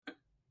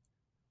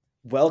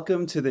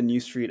Welcome to the New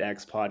Street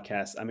X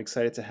podcast. I'm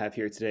excited to have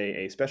here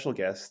today a special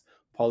guest,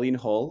 Pauline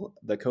Hull,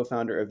 the co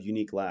founder of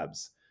Unique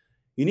Labs.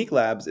 Unique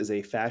Labs is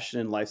a fashion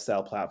and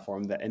lifestyle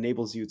platform that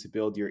enables you to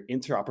build your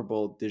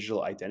interoperable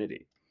digital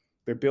identity.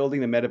 They're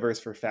building the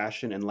metaverse for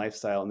fashion and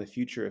lifestyle and the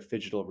future of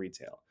digital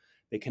retail.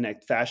 They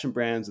connect fashion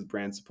brands with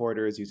brand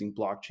supporters using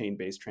blockchain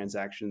based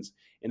transactions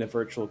in a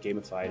virtual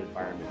gamified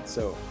environment.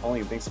 So,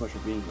 Pauline, thanks so much for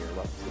being here.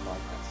 Welcome to the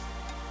podcast.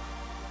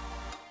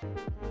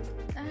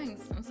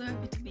 Thanks. I'm so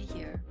happy to be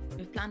here.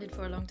 We've planned it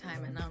for a long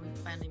time and now we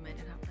finally made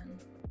it happen.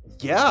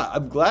 Yeah,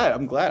 I'm glad.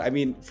 I'm glad. I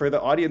mean, for the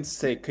audience's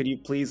sake, could you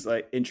please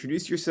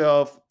introduce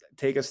yourself,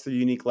 take us through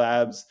Unique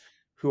Labs?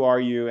 Who are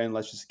you? And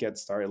let's just get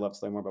started. I'd love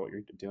to learn more about what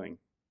you're doing.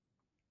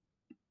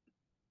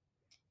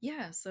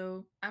 Yeah,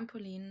 so I'm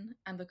Pauline.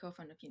 I'm the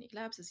co-founder of Unique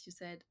Labs, as you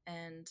said,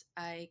 and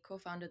I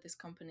co-founded this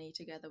company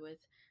together with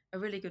a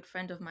really good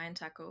friend of mine,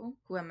 Taco,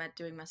 who I met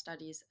during my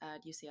studies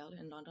at UCL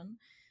in London.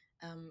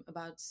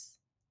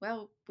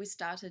 We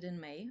started in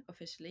May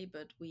officially,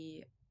 but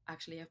we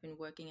actually have been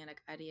working and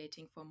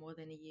ideating for more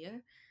than a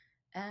year.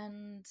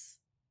 And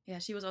yeah,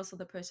 she was also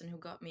the person who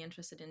got me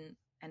interested in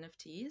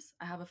NFTs.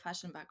 I have a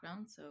fashion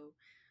background, so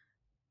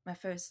my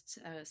first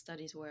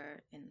studies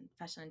were in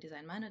fashion and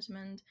design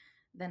management.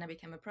 Then I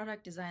became a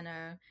product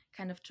designer,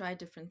 kind of tried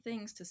different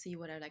things to see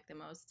what I liked the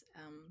most.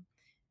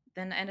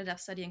 Then I ended up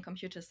studying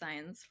computer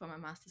science for my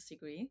master's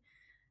degree.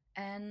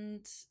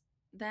 And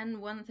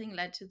then one thing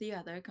led to the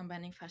other,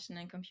 combining fashion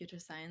and computer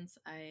science.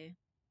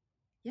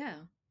 Yeah,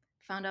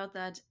 found out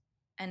that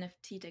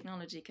NFT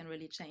technology can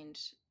really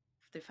change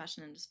the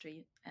fashion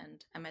industry.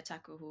 And I met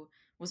Taco, who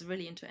was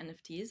really into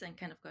NFTs and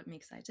kind of got me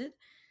excited.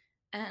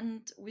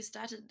 And we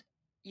started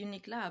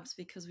Unique Labs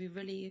because we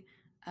really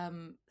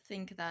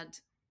think that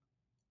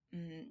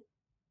mm,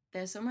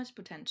 there's so much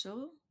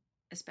potential,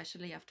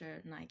 especially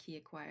after Nike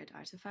acquired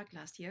Artifact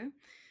last year.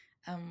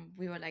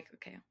 We were like,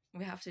 okay,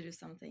 we have to do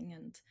something.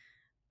 And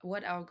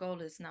what our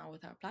goal is now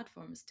with our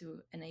platform is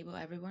to enable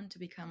everyone to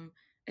become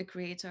a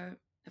creator,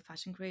 a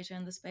fashion creator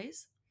in the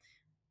space,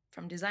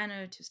 from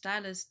designer to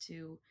stylist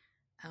to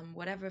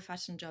whatever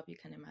fashion job you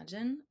can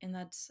imagine in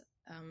that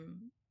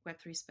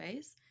Web3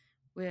 space.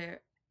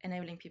 We're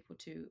enabling people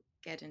to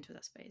get into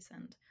that space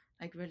and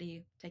like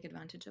really take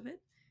advantage of it.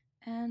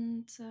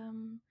 And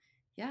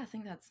yeah, I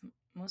think that's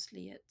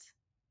mostly it.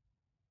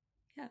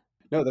 Yeah.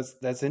 No,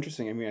 that's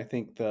interesting. I mean, I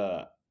think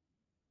the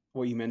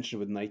what you mentioned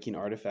with Nike and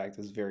Artifact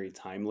is very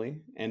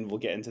timely, and we'll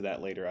get into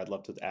that later. I'd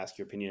love to ask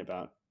your opinion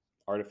about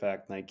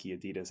Artifact, Nike,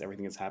 Adidas,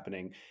 everything that's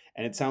happening.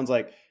 And it sounds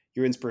like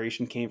your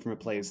inspiration came from a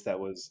Yeah. place that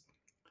was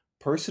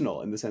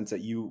personal in the sense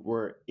that you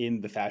were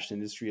in the fashion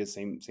industry as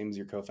same as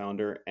your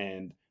co-founder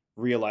and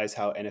realize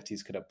how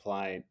NFTs could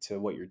apply to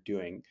what you're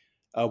doing.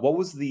 What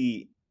was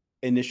the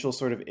initial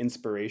sort of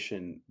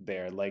inspiration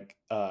there?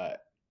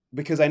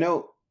 Because I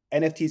know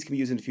NFTs can be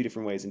used in a few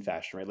different ways in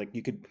fashion, right? Like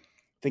you could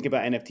think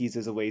about NFTs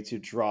as a way to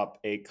drop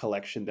a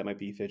collection that might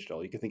be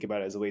digital. You could think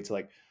about it as a way to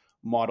like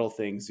model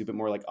things, do a bit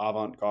more like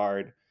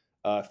avant-garde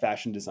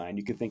fashion design.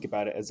 You could think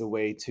about it as a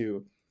way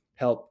to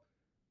help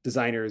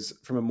designers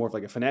from a more of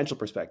like a financial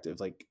perspective,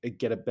 like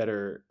get a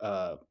better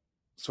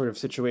sort of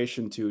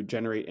situation to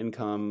generate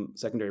income,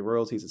 secondary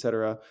royalties,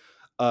 etc.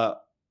 Uh,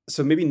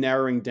 so maybe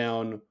narrowing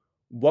down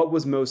what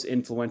was most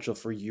influential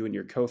for you and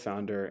your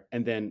co-founder,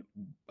 and then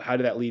how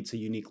did that lead to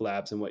Unique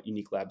Labs and what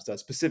Unique Labs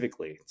does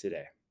specifically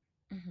today?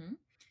 hmm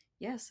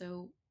Yeah.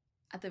 So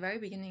at the very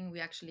beginning,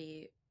 we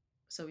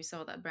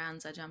saw that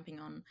brands are jumping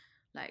on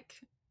like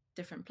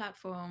different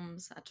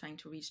platforms, are trying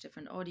to reach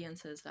different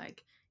audiences,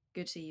 like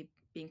Gucci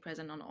being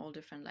present on all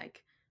different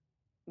like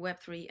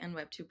Web3 and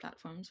Web2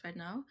 platforms right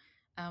now.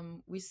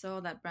 We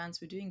saw that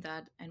brands were doing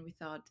that and we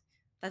thought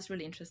that's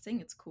really interesting.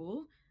 It's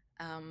cool.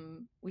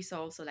 We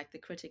saw also like the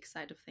critic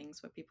side of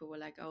things where people were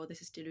like, oh,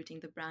 this is diluting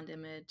the brand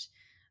image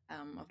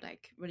of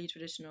like really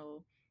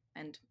traditional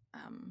and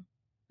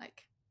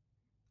like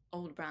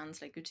old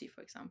brands like Gucci,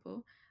 for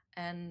example.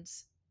 And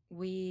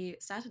we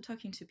started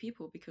talking to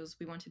people because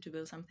we wanted to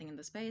build something in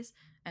the space.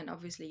 And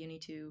obviously, you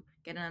need to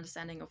get an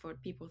understanding of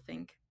what people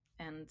think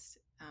and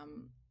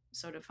um,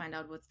 sort of find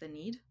out what's the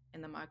need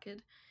in the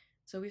market.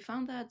 So we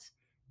found that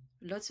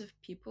lots of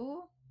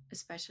people,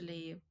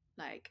 especially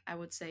like I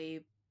would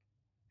say,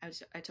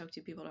 I talk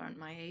to people around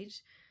my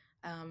age.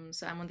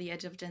 So I'm on the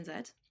edge of Gen Z.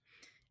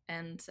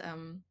 And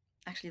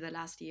actually, the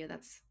last year,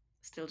 that's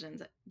still Gen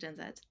Z. Gen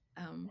Z.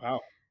 Um, Wow.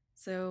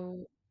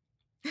 so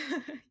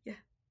yeah,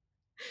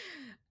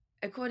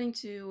 according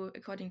to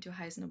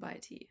highest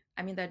nobility,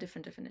 I mean there are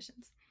different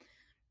definitions,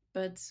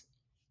 but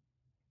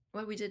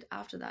what we did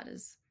after that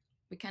is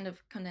we kind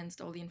of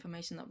condensed all the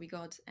information that we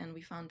got and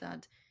we found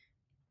that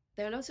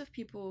there are lots of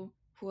people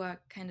who are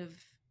kind of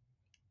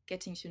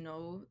getting to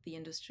know the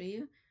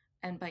industry,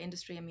 and by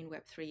industry I mean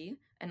web3,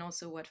 and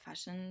also what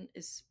fashion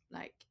is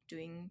like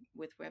doing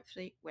with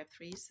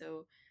web3.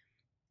 So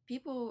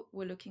people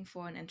were looking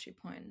for an entry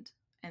point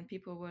and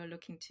people were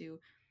looking to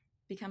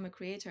become a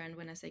creator. And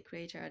when I say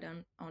creator, I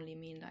don't only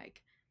mean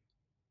like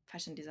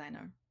fashion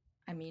designer.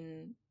 I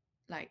mean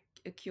like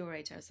a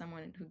curator,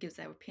 someone who gives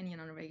their opinion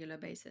on a regular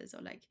basis,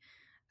 or like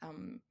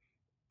um,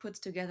 puts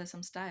together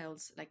some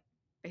styles, like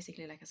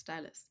basically like a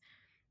stylist.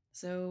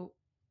 So,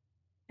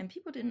 and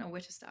people didn't know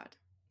where to start.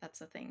 That's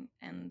the thing.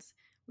 And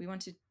we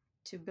wanted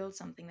to build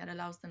something that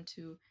allows them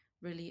to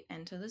really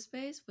enter the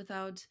space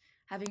without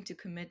having to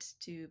commit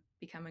to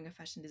becoming a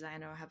fashion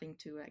designer or having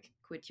to like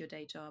quit your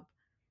day job.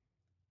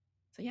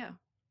 So yeah,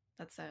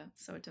 that's a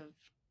sort of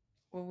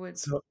what we're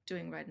So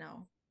doing right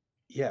now.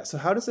 yeah, so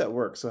how does that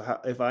work? So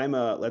how, if I'm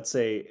a, let's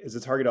say, is a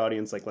target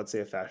audience like, let's say,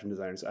 a fashion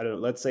designer. So I don't know.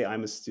 Let's say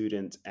I'm a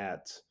student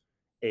at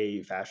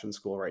a fashion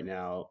school right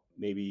now.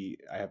 Maybe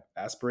I have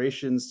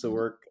aspirations to Mhm.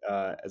 work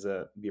as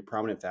a be a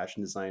prominent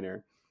fashion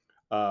designer.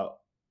 Uh,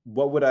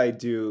 what would I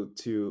do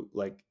to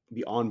like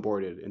be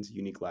onboarded into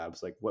Unique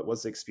Labs? Like,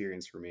 what's the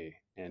experience for me,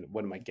 and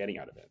what am I getting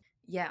out of it?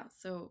 Yeah,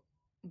 so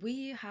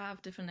we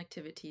have different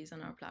activities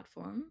on our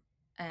platform,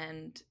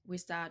 and we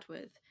start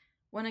with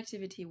one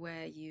activity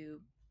where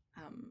you,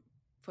 um,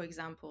 for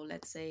example,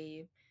 let's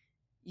say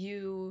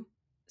you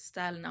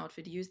style an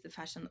outfit, use the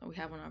fashion that we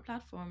have on our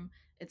platform.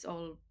 It's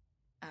all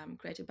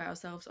created by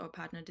ourselves or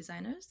partner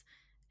designers.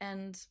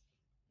 And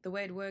the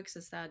way it works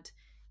is that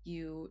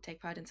you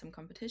take part in some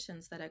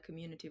competitions that are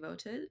community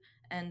voted,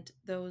 and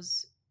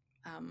those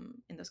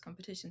in those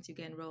competitions you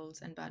gain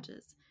roles and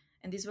badges.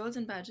 And these roles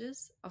and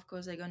badges, of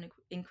course, are going to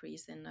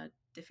increase in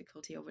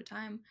difficulty over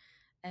time.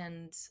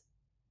 And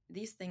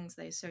these things,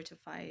 they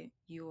certify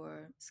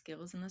your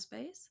skills in the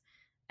space.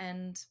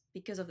 And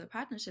because of the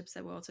partnerships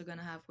that we're also going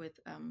to have with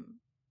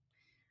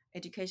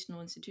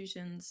educational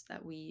institutions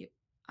that we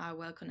are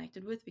well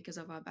connected with because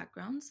of our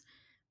backgrounds,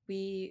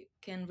 we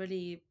can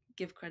really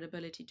give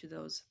credibility to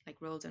those like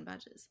roles and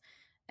badges.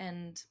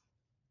 And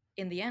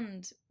in the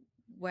end,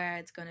 where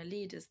it's going to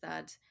lead is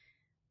that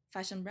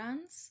fashion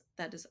brands,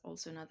 that is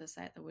also another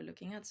side that we're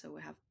looking at. So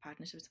we have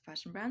partnerships with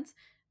fashion brands,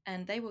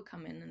 and they will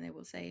come in and they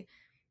will say,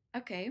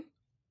 okay,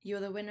 you're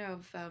the winner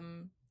of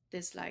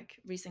this like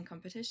recent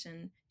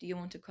competition. Do you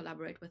want to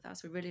collaborate with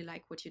us? We really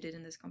like what you did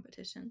in this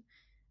competition.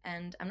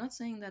 And I'm not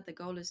saying that the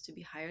goal is to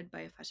be hired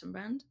by a fashion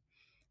brand,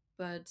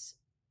 but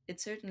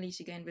it's certainly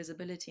to gain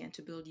visibility and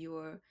to build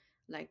your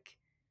like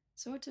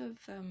sort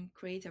of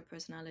creator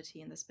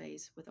personality in the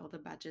space with all the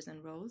badges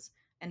and roles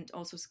and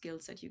also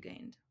skills that you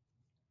gained.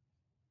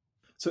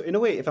 So in a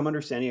way, if I'm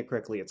understanding it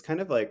correctly, it's kind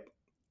of like,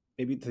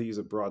 maybe to use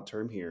a broad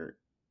term here,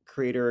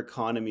 creator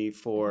economy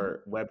Hmm.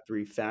 for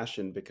Web3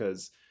 fashion.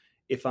 Because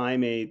if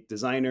I'm a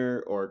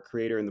designer or a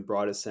creator in the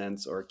broadest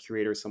sense, or a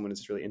curator, someone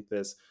who's really into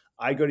this,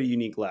 I go to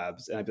Unique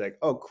Labs and I'd be like,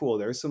 oh, cool,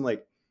 there's some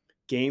like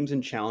games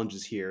and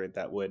challenges here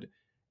that would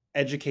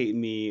educate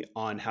me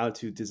on how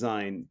to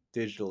design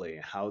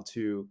digitally, how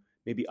to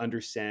maybe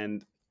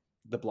understand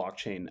the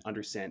blockchain,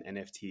 understand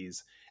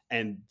NFTs,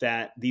 and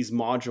that these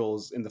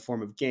modules in the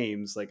form of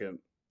games, like a,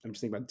 I'm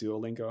just thinking about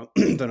Duolingo.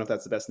 Don't know if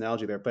that's the best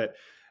analogy there, but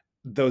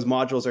those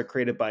modules are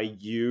created by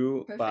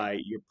you, Perfect. by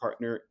your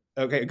partner.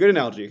 Okay, good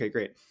analogy. Okay,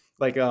 great.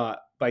 Like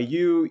by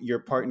you, your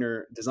Hmm.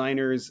 partner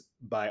designers,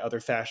 by other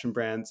fashion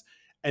brands,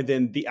 and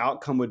then the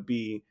outcome would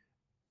be,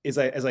 is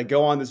as I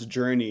go on this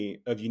journey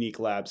of Unique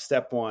Labs,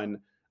 step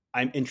one,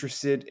 I'm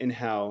interested in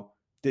how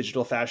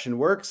digital fashion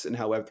works and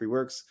how Web3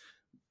 works.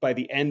 By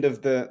the end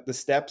of the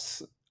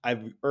steps,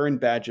 I've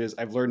earned badges,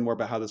 I've learned more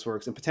about how this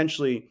works, and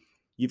potentially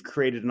you've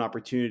created an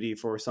opportunity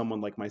for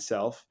someone like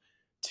myself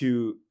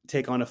to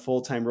take on a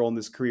full-time role in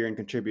this career and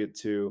contribute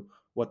to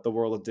what the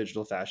world of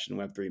digital fashion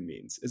Web3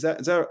 means. Is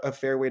that a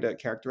fair way to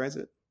characterize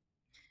it?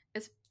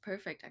 It's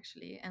perfect,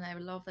 actually. And I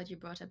love that you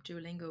brought up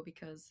Duolingo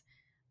because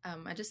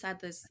I just had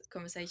this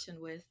conversation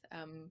with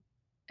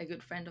a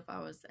good friend of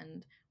ours,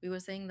 and we were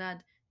saying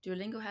that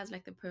Duolingo has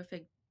like the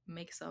perfect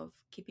mix of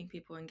keeping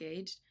people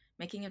engaged,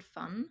 making it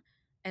fun,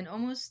 and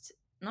almost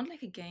not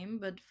like a game,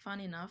 but fun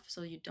enough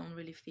so you don't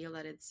really feel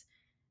that it's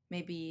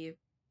maybe,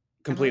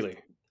 I'm not Completely.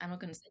 I'm not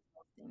gonna say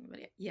something, but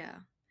yeah,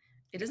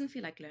 it doesn't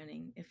feel like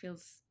learning. It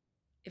feels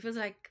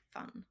like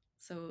fun.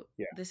 So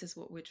Yeah. this is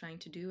what we're trying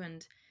to do,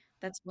 and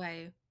that's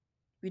why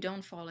we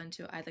don't fall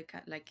into either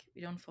like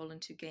we don't fall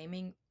into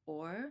gaming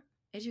or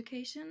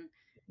education.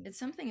 It's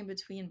something in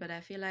between, but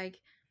I feel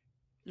like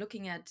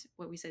looking at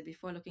what we said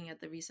before, looking at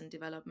the recent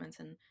developments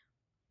and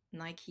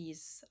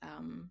Nike's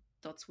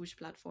dot swoosh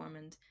platform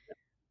and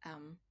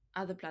um,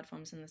 other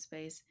platforms in the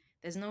space,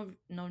 there's no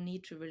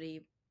need to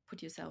really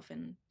put yourself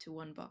into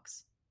one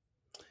box.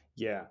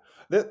 Yeah.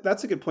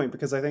 That's a good point,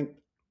 because I think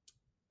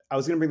I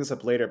was going to bring this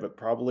up later, but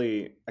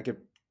probably I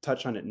could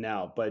touch on it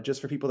now. But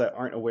just for people that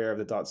aren't aware of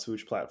the Dot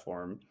Swoosh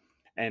platform,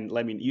 and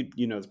let me,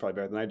 you know this probably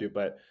better than I do,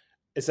 but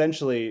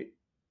essentially,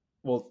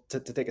 well, to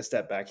take a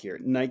step back here,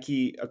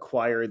 Nike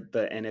acquired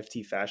the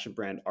NFT fashion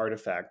brand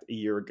Artifact a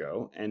year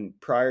ago, and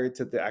prior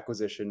to the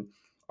acquisition,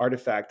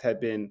 Artifact had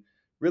been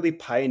really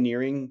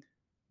pioneering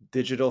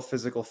digital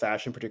physical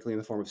fashion, particularly in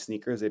the form of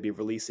sneakers. They'd be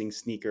releasing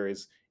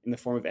sneakers in the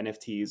form of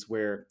NFTs,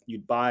 where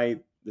you'd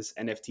buy this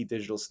NFT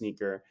digital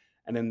sneaker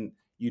and then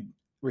you'd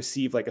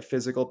receive like a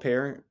physical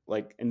pair,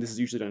 like, and this is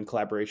usually done in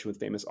collaboration with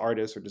famous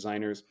artists or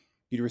designers.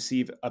 You'd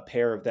receive a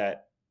pair of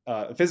that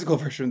a physical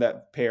version of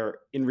that pair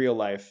in real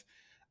life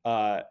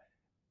uh,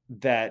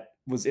 that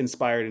was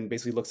inspired and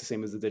basically looks the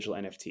same as the digital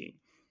NFT.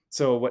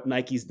 So what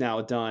Nike's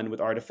now done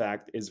with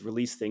Artifact is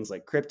release things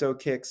like crypto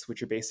kicks,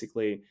 which are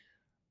basically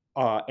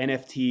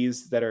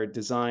NFTs that are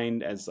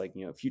designed as like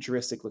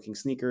futuristic looking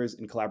sneakers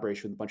in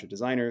collaboration with a bunch of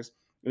designers,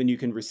 and then you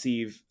can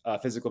receive a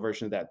physical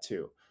version of that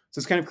too. So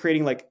it's kind of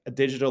creating like a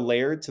digital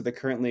layer to the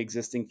currently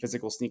existing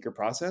physical sneaker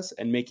process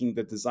and making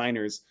the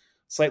designers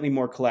slightly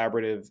more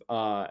collaborative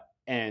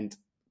and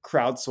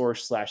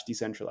crowdsourced slash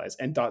decentralized.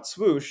 And Dot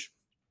Swoosh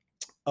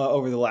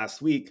over the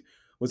last week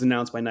was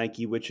announced by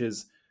Nike, which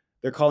is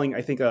they're calling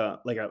I think a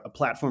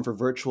platform for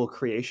virtual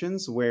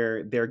creations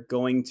where they're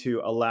going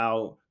to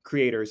allow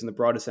creators in the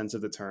broadest sense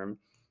of the term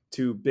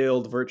to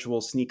build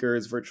virtual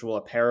sneakers, virtual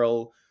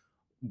apparel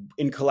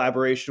in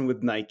collaboration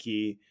with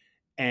Nike.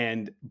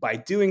 And by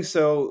doing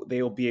so,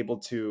 they will be able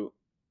to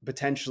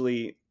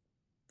potentially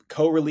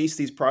co-release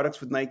these products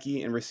with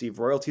Nike and receive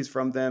royalties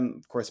from them.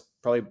 Of course,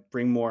 probably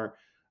bring more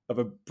of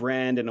a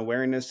brand and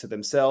awareness to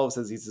themselves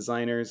as these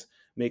designers,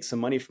 make some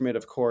money from it,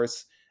 of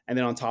course. And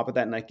then on top of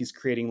that, Nike's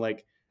creating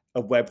like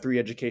a Web3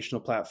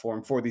 educational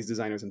platform for these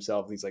designers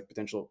themselves, these like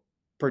potential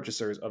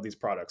purchasers of these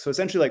products. So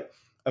essentially like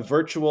a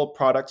virtual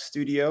product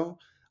studio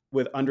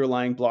with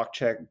underlying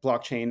blockchain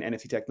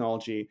NFT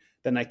technology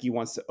that Nike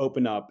wants to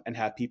open up and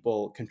have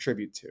people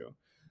contribute to.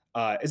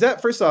 Is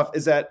that first off?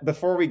 Is that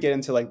before we get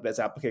into like this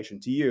application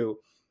to you?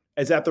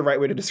 Is that the right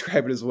way to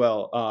describe it as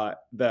well?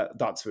 The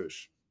dot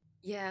swoosh.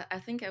 Yeah, I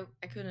think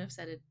I couldn't have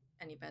said it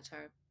any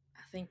better.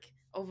 I think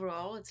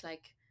overall it's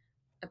like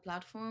a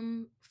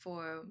platform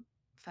for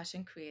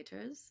fashion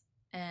creators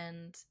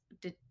and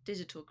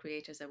digital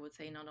creators, I would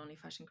say, not only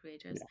fashion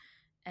creators.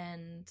 Yeah,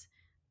 And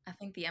I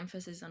think the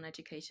emphasis on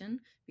education,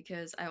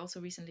 because I also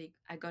recently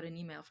I got an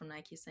email from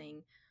Nike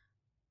saying,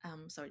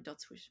 sorry,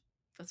 dot swoosh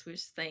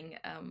saying,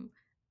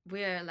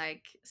 we're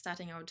like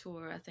starting our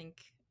tour. I think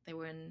they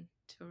were in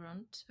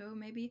Toronto,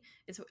 maybe.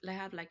 They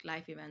have like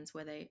live events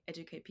where they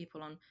educate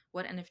people on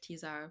what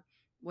NFTs are,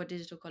 what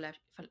digital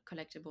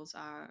collectibles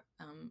are,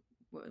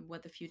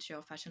 what the future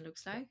of fashion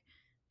looks like,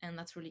 and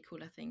that's really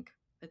cool. I think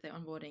that they're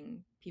onboarding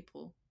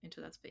people into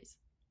that space.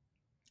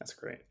 that's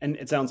great. And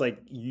it sounds like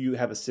you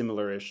have a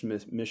similar-ish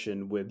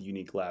mission with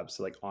Unique Labs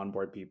to like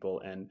onboard people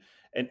and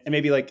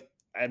maybe like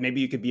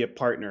maybe you could be a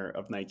partner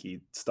of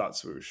Nike dot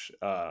swoosh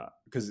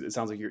because it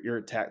sounds like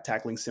you're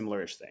tackling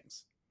similar-ish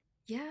things.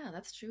 Yeah,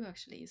 that's true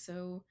actually.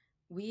 So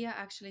we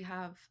actually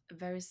have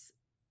a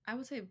I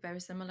would say very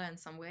similar in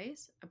some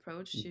ways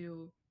approach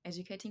to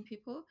educating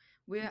people.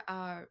 We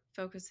are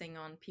focusing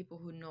on people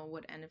who know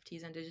what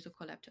NFTs and digital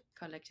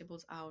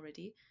collectibles are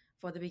already,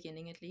 for the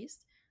beginning at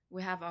least.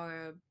 We have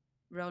our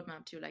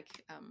roadmap to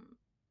like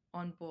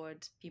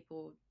onboard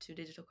people to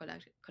digital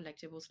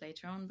collectibles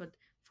later on, but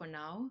for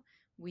now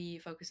we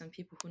focus on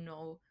people who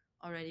know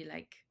already,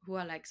 like who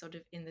are like sort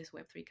of in this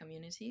Web3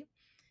 community,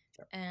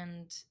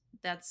 and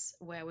that's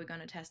where we're going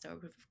to test our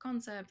proof of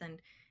concept and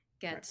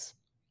get Nice.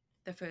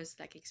 the first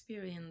like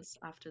experience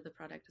after the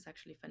product is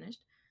actually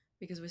finished,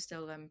 because we're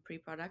still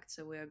pre-product,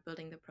 so we're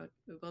building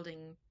we're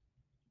building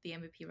the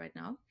MVP right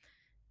now.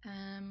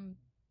 um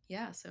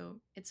yeah, so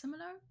it's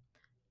similar,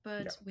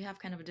 Yeah. but we have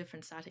kind of a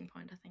different starting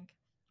point. I think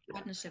Yeah.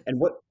 partnership And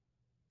what?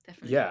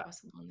 definitely Yeah.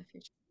 possible in the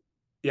future.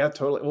 Yeah,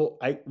 totally. Well,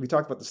 I we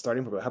talked about the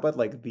starting point, but how about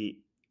like the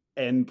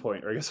end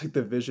point, or I guess like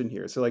the vision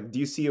here? So, like, do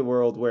you see a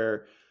world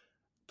where,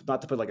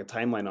 not to put like a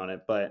timeline on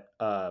it, but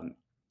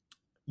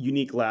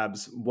Unique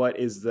Labs, what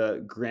is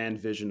the grand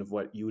vision of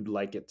what you would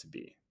like it to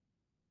be?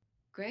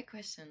 Great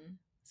question.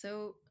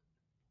 So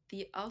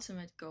the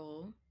ultimate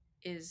goal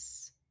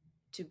is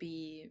to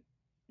be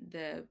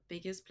the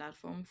biggest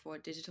platform for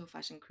digital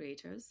fashion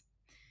creators.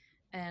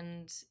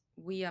 And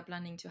we are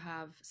planning to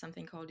have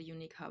something called a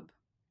Unique Hub.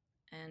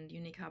 And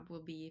Unique Hub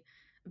will be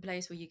a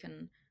place where you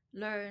can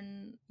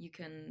learn, you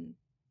can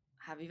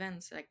have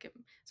events.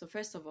 So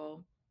first of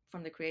all,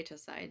 from the creator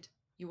side,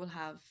 you will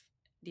have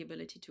the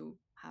ability to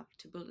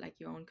build like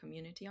your own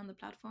community on the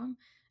platform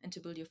and to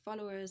build your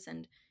followers.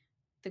 And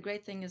the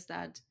great thing is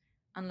that,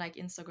 unlike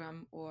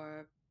Instagram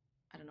or,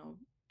 I don't know,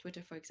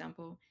 Twitter, for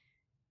example,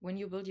 when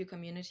you build your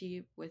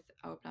community with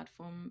our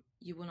platform,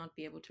 you will not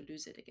be able to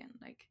lose it again.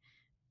 Like,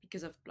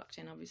 because of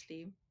blockchain,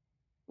 obviously,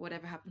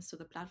 whatever happens to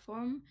the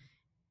platform,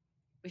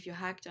 if you're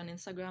hacked on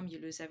Instagram, you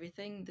lose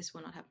everything. This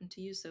will not happen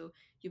to you. So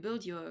you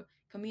build your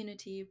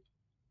community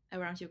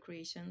around your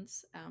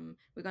creations.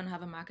 We're going to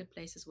have a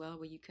marketplace as well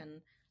where you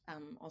can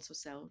also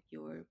sell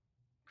your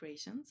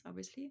creations,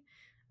 obviously,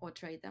 or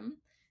trade them.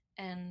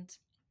 And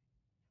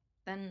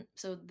then,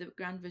 so the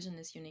grand vision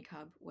is Unique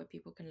Hub, where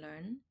people can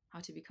learn how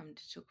to become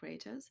digital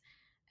creators.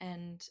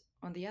 And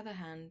on the other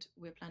hand,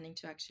 we're planning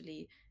to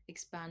actually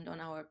expand on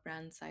our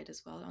brand side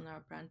as well, on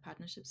our brand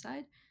partnership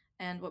side.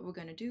 And what we're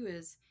going to do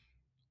is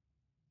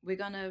we're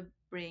going to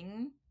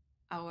bring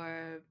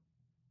our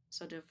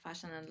sort of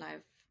fashion and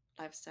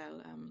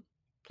lifestyle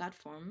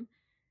platform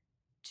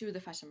to the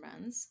fashion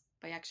brands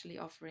by actually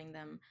offering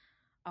them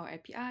our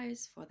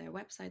APIs for their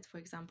websites, for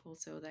example,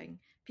 so then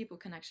people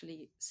can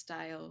actually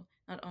style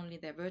not only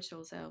their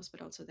virtual selves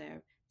but also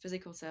their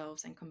physical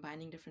selves and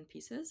combining different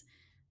pieces.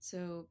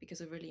 So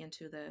because we're really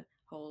into the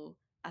whole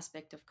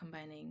aspect of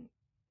combining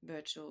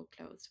virtual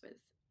clothes with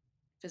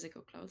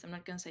physical clothes. I'm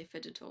not going to say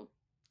digital.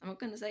 I'm not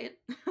going to say it.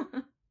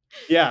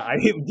 Yeah, I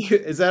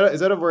is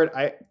that a word?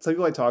 I Some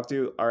people I talk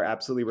to are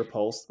absolutely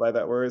repulsed by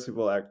that word. Some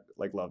people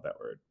like love that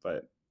word,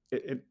 but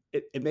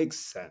it makes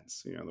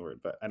sense, you know, the word.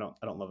 But I don't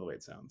love the way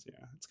it sounds.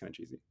 Yeah, it's kind of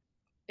cheesy.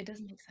 It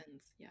doesn't make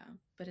sense, yeah.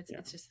 But Yeah,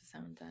 it's just a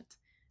sound that,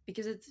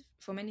 because it's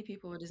for many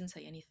people it doesn't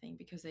say anything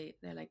because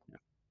they're like, yeah.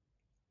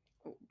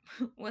 oh,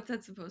 what's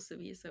that supposed to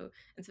be? So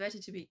it's better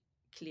to be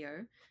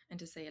clear and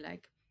to say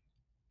like,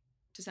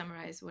 to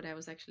summarize what I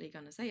was actually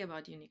going to say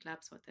about Unique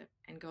Labs, what the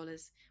end goal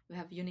is. We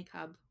have Unique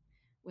Hub,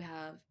 we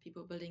have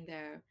people building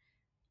their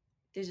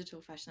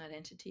digital fashion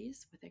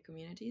identities with their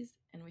communities,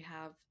 and we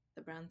have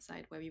the brand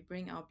side where we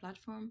bring our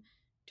platform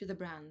to the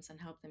brands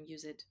and help them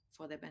use it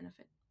for their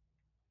benefit.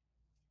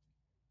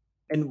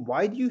 And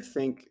why do you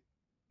think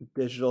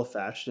digital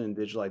fashion and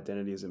digital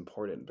identity is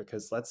important?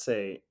 Because let's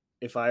say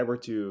if I were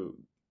to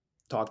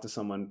talk to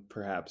someone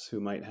perhaps who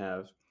might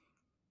have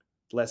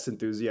less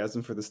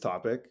enthusiasm for this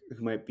topic,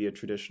 who might be a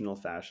traditional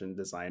fashion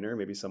designer,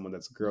 maybe someone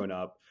that's Mhm. grown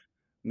up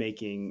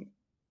making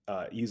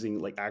using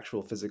like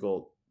actual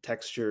physical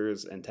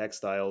textures and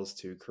textiles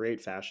to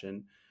create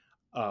fashion.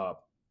 Uh,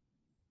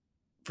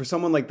 for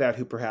someone like that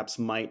who perhaps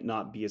might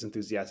not be as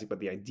enthusiastic about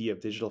the idea of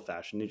digital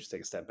fashion, you just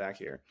take a step back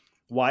here.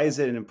 Why is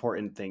it an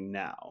important thing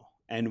now,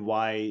 and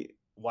why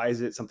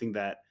is it something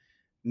that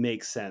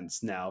makes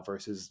sense now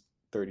versus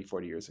 30,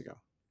 40 years ago?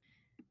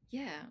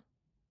 Yeah,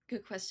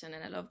 good question.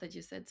 And I love that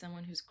you said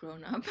someone who's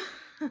grown up.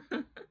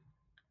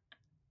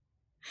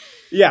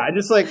 Yeah, I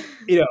just like,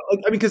 you know, like,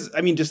 I mean, because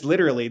I mean, just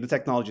literally, the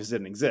technologies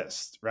didn't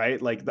exist,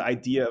 right? Like the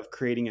idea of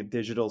creating a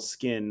digital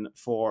skin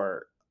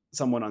for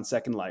someone on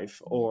Second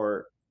Life Mhm.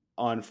 or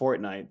on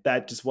Fortnite,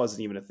 that just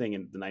wasn't even a thing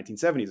in the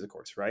 1970s, of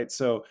course, right?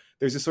 So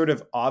there's a sort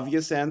of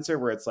obvious answer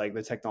where it's like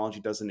the technology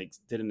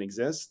didn't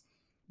exist.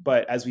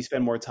 But as we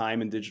spend more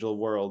time in digital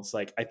worlds,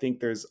 like I think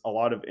there's a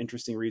lot of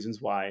interesting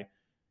reasons why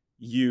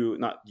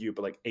not you,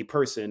 but like a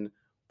person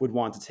would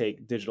want to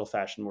take digital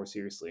fashion more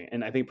seriously.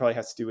 And I think it probably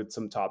has to do with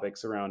some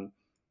topics around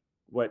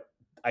what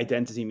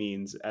identity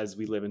means as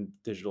we live in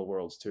digital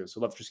worlds too. So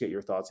let's just get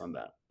your thoughts on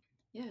that.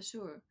 Yeah,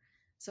 sure.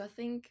 So I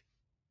think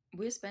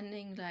we're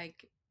spending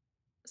like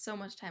so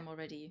much time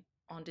already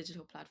on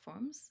digital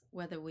platforms,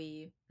 whether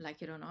we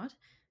like it or not.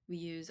 We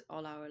use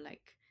all our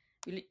like,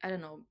 really, I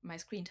don't know, my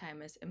screen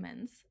time is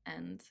immense,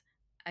 and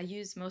I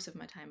use most of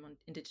my time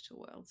in digital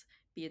worlds,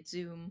 be it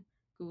Zoom,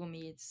 Google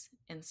Meets,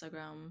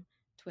 Instagram,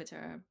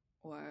 Twitter,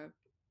 or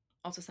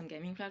also some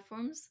gaming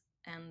platforms.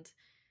 And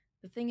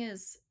the thing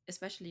is,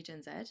 especially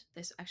Gen Z,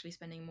 they're actually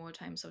spending more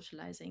time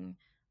socializing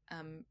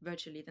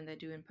virtually than they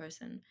do in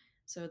person.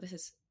 So this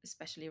is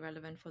especially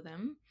relevant for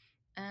them.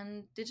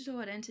 And digital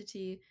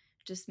identity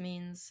just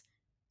means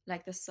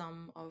like the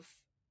sum of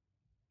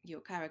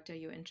your character,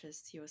 your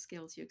interests, your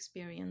skills, your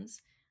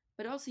experience,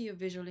 but also your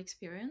visual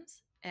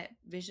experience,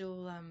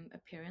 visual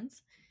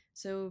appearance.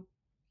 So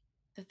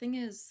the thing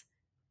is,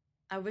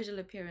 our visual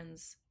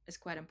appearance is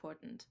quite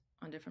important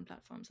on different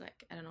platforms.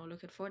 Like, I don't know,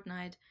 look at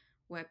Fortnite,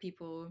 where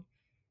people,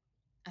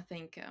 I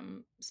think,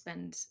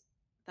 spend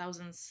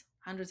thousands,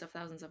 hundreds of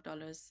thousands of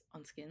dollars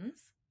on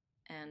skins.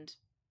 And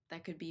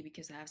that could be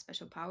because they have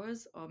special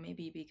powers, or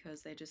maybe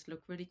because they just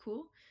look really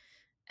cool.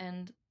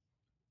 And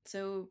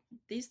so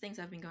these things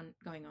have been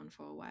going on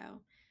for a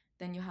while.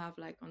 Then you have,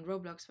 like, on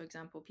Roblox, for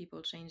example,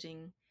 people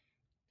changing,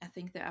 I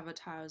think, their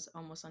avatars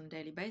almost on a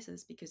daily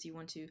basis because you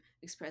want to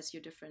express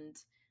your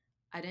different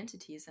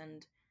identities.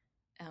 And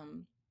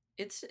um,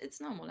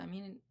 it's normal. I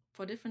mean,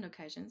 for different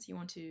occasions, you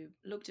want to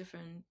look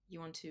different. You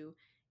want to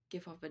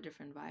give off a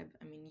different vibe.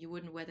 I mean, you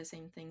wouldn't wear the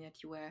same thing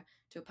that you wear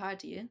to a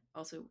party,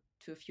 also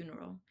to a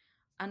funeral,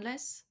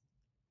 unless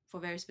for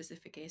very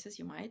specific cases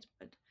you might,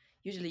 but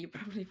usually you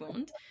probably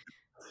won't.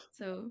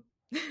 So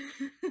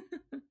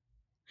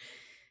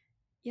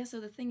yeah. So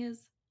the thing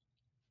is,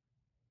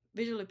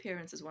 visual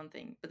appearance is one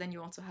thing, but then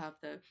you also have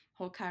the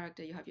whole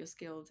character. You have your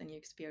skills and your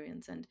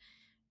experience. And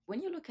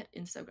when you look at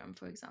Instagram,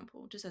 for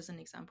example, just as an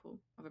example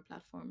of a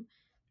platform,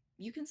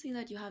 you can see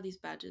that you have these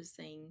badges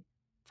saying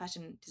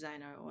fashion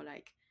designer or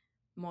like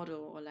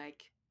model, or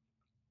like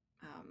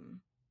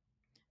um,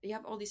 you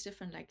have all these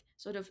different like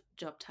sort of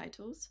job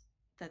titles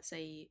that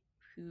say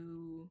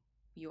who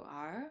you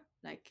are,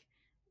 like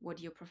what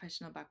your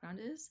professional background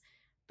is.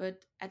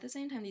 But at the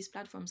same time, these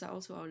platforms are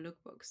also our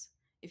lookbooks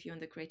if you're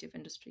in the creative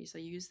industry. So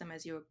you use them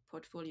as your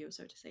portfolio,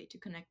 so to say, to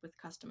connect with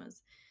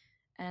customers.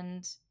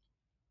 And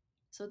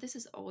so this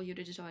is all your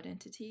digital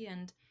identity.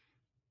 And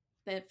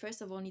there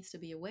first of all needs to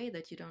be a way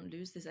that you don't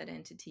lose this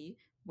identity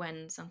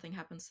when something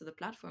happens to the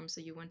platform.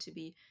 So you want to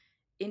be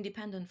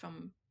independent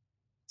from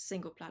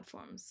single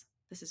platforms.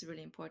 This is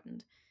really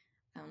important.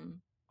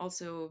 Um,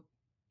 Also,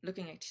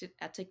 looking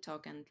at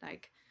TikTok and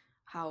like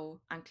how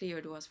unclear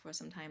it was for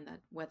some time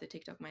that whether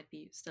TikTok might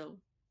be still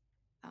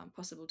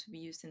possible to be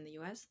used in the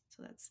US.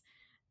 So that's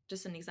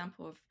just an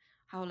example of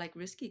how like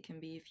risky it can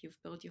be if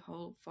you've built your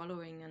whole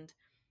following and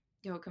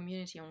your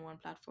community on one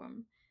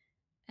platform.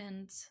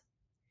 And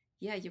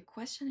yeah, your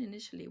question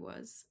initially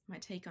was my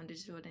take on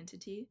digital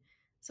identity.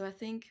 So I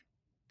think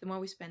the more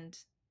we spend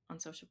on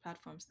social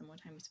platforms, the more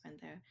time we spend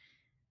there,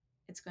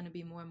 it's going to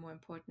be more and more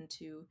important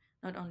to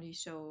not only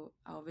show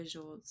our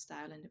visual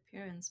style and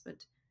appearance,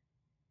 but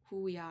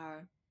who we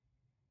are,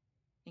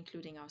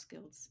 including our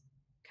skills,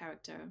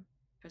 character,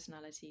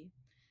 personality.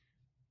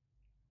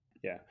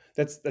 Yeah,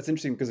 that's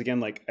interesting because again,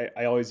 like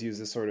I always use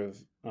this sort of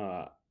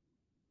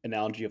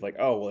analogy of like,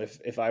 oh well,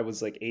 if I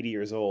was like 80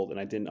 years old and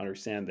I didn't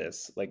understand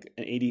this, like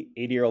an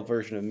 80-year-old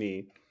version of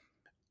me,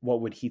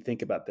 what would he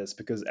think about this?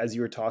 Because as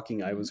you were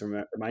talking, I Mm-hmm. was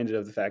reminded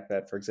of the fact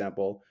that, for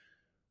example,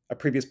 a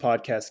previous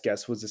podcast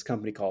guest was this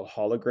company called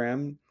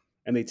Hologram,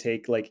 and they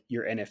take like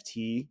your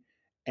NFT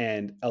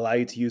and allow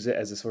you to use it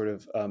as a sort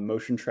of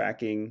motion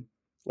tracking,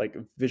 like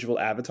visual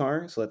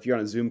avatar. So if you're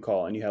on a Zoom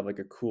call and you have like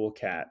a cool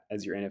cat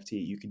as your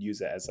NFT, you could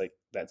use it as like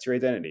that's your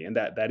identity, and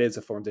that is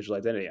a form of digital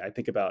identity. I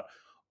think about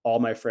all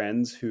my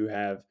friends who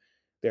have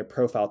their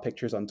profile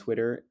pictures on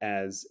Twitter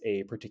as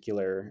a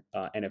particular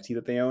NFT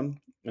that they own,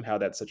 and how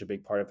that's such a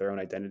big part of their own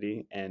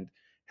identity, and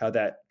how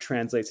that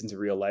translates into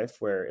real life,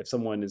 where if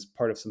someone is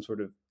part of some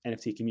sort of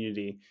NFT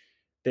community,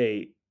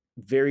 they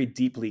very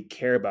deeply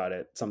care about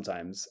it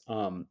sometimes,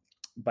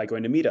 by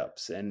going to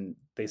meetups, and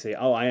they say,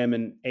 oh, I am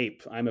an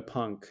ape, I'm a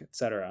punk,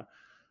 etc.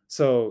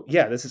 So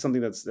yeah, this is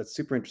something that's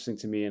super interesting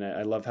to me, and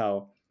I love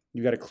how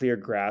you got a clear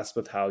grasp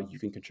of how you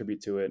can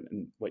contribute to it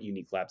and what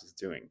Unique Labs is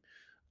doing.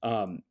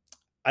 um,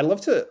 I'd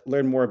love to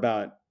learn more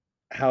about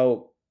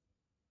how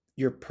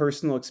your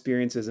personal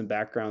experiences and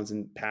backgrounds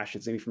and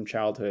passions, maybe from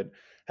childhood,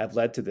 have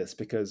led to this,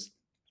 because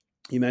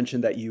you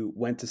mentioned that you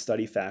went to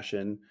study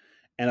fashion,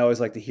 and I always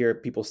like to hear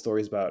people's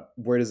stories about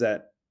where does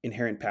that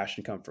inherent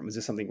passion come from. Is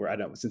this something where, I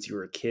don't know, since you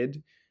were a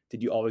kid,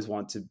 did you always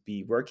want to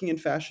be working in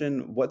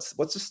fashion? What's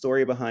the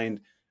story behind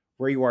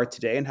where you are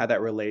today and how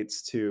that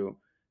relates to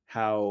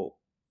how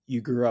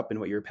you grew up and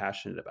what you're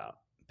passionate about?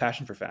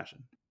 Passion for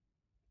fashion.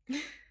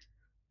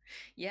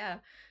 Yeah.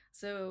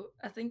 So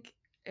I think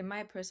in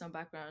my personal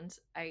background,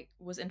 I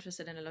was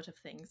interested in a lot of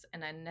things,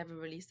 and I never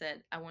really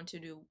said I want to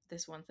do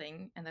this one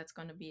thing and that's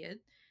going to be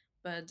it.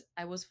 But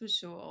I was for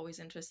sure always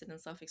interested in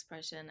self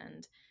expression,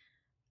 and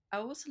I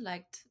also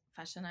liked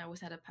fashion. I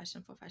always had a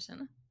passion for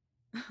fashion.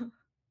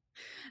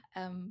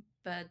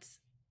 But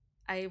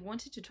I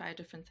wanted to try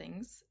different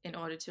things in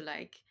order to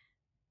like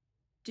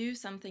do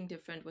something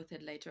different with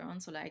it later on.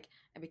 So like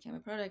I became a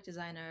product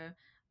designer.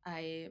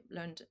 I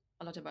learned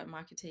a lot about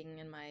marketing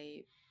in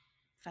my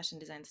fashion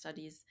design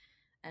studies,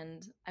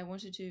 and I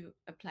wanted to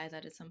apply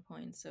that at some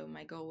point. So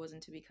my goal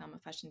wasn't to become a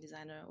fashion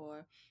designer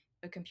or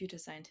a computer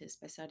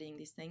scientist by studying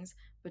these things,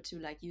 but to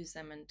like use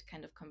them and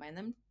kind of combine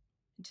them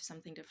into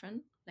something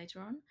different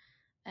later on.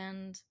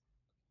 And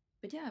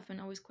but yeah, I've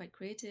been always quite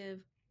creative.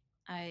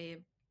 I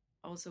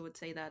also would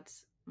say that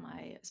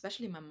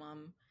especially my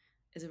mom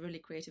is a really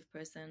creative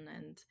person,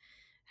 and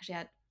she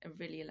had a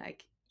really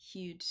like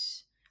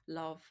huge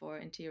love for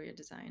interior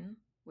design,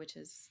 which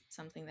is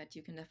something that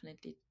you can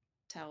definitely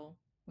tell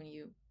when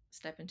you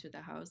step into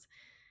the house.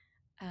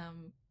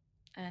 Um,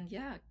 and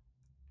yeah,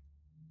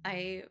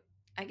 I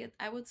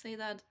I would say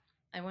that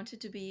I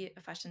wanted to be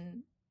a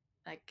fashion,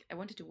 like I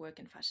wanted to work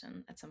in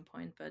fashion at some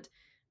point, but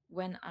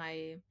when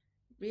I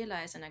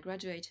realized and I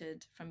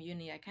graduated from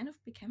uni, I kind of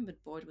became a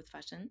bit bored with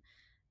fashion,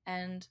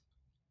 and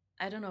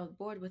I don't know,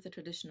 bored with the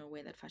traditional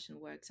way that fashion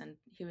works and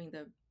hearing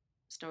the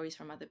stories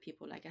from other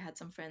people. Like I had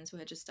some friends who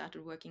had just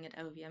started working at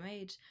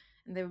LVMH,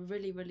 and they were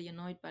really really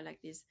annoyed by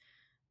like these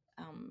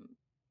um,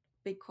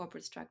 big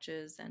corporate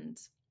structures, and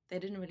they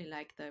didn't really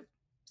like the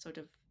sort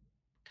of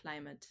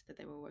climate that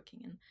they were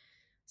working in.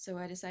 So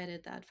I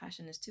decided that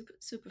fashion is too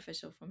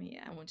superficial for me.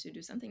 I want to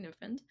do something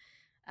different.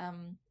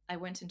 I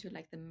went into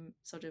like the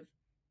sort of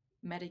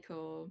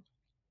medical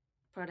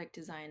product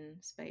design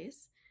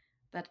space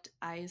that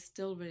I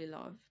still really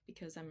love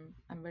because I'm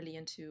really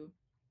into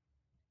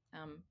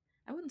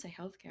I wouldn't say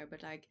healthcare,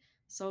 but like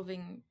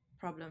solving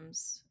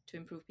problems to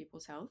improve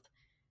people's health.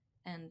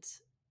 And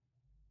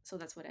so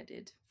that's what I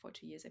did for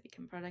 2 years. I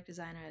became a product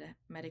designer at a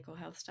medical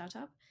health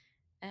startup,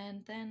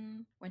 and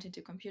then went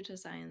into computer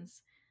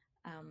science.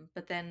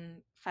 But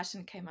then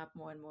fashion came up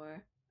more and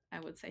more, I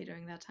would say,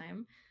 during that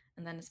time.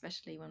 And then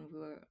especially when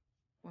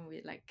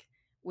we like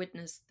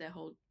witnessed the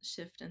whole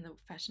shift in the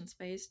fashion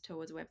space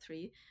towards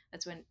Web3,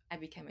 that's when I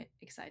became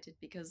excited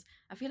because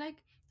I feel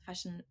like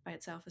fashion by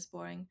itself is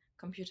boring,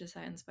 computer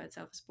science by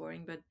itself is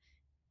boring, but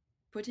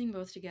putting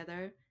both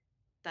together,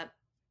 that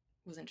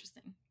was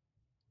interesting,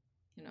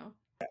 you know?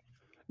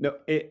 No,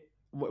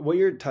 what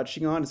you're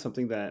touching on is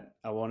something that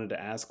I wanted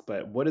to ask,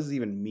 but what does it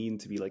even mean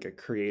to be like a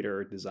creator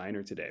or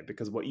designer today?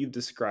 Because what you've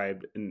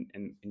described in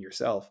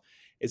yourself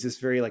is this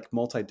very like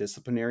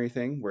multidisciplinary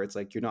thing where it's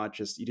like you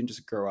didn't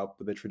just grow up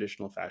with a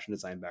traditional fashion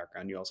design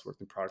background. You also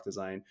worked in product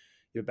design,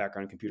 you have a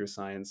background in computer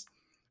science.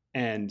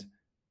 And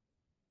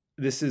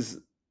this is,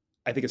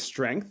 I think, a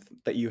strength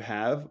that you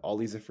have all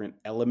these different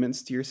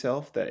elements to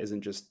yourself that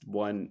isn't just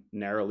one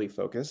narrowly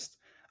focused.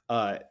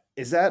 Uh,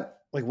 is that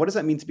like what does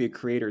that mean to be a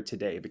creator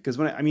today? Because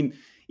I mean,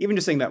 even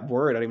just saying that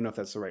word, I don't even know if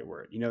that's the right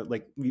word. You know,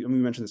 like we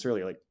mentioned this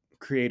earlier, like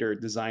creator,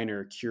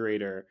 designer,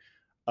 curator.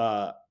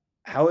 Uh,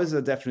 how has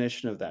the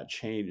definition of that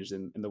changed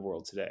in the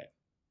world today?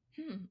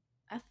 Hmm.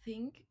 I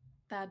think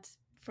that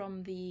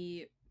from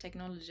the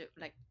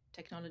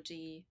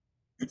technology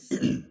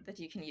that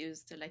you can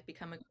use to like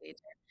become a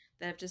creator,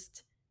 that have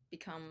just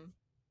become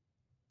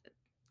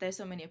there's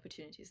so many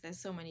opportunities. There's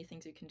so many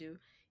things you can do.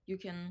 You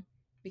can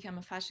become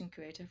a fashion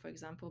creator, for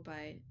example,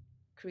 by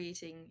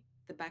creating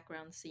the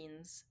background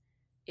scenes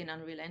in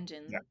Unreal Yeah.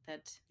 Engine,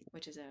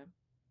 which is a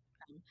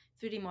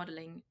 3D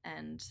modeling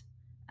and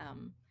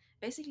um,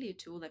 basically a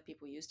tool that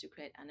people use to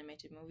create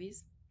animated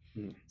movies.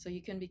 Mm. So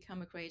you can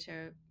become a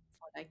creator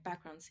for like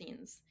background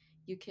scenes.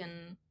 You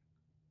can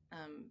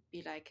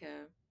be like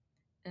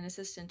an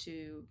assistant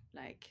to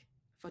like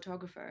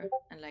photographer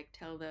and like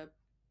tell the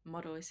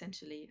model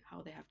essentially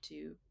how they have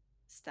to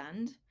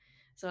stand.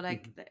 So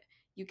Mhm.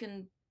 you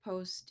can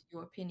post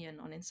your opinion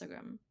on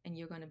Instagram and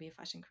you're going to be a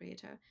fashion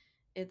creator.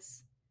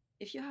 It's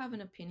if you have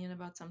an opinion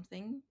about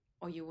something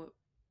or you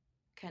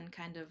can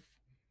kind of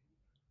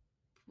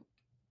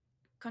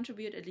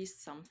contribute at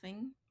least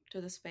something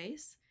to the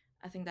space,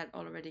 I think that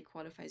already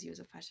qualifies you as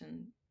a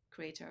fashion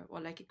creator or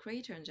like a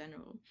creator in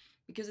general.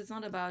 Because it's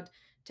not about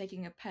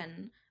taking a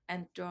pen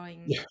and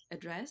drawing Yeah. a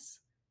dress.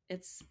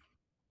 It's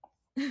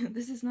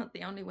this is not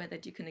the only way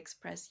that you can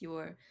express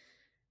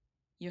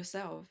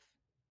yourself.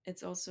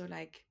 It's also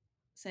like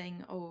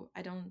saying, "Oh,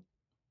 I don't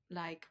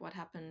like what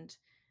happened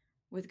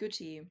with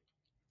Gucci.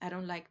 I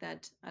don't like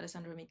that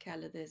Alessandro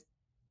Michele, the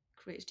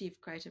chief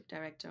creative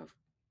director of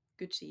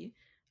Gucci,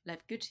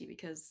 left Gucci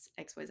because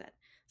XYZ."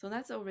 So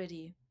that's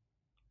already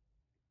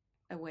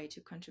a way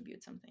to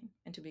contribute something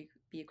and to be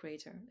a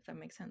creator, if that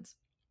makes sense.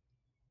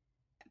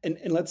 And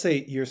let's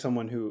say you're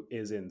someone who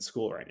is in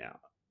school right now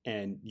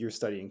and you're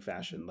studying Mhm.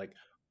 fashion. Like,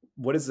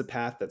 what is the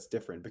path that's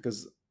different?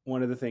 Because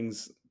one of the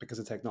things, because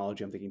of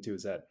technology, I'm thinking too,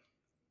 is that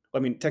I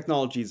mean,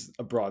 technology is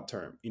a broad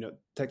term. You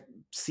know,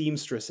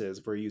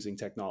 seamstresses were using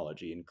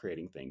technology and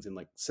creating things, and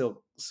like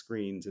silk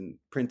screens and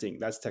printing.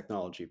 That's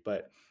technology.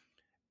 But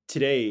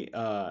today,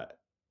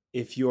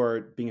 if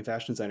you're being a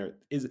fashion designer,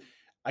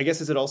 I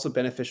guess is it also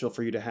beneficial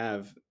for you to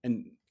have,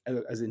 and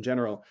as in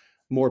general,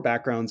 more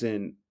backgrounds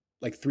in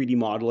like 3D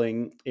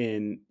modeling,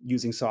 in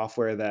using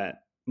software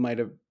that might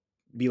have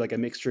be like a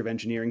mixture of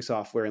engineering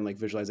software and like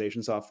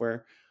visualization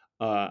software.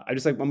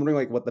 I'm wondering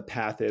like what the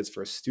path is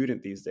for a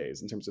student these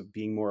days in terms of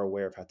being more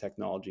aware of how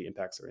technology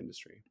impacts their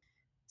industry.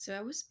 So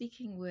I was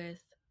speaking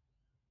with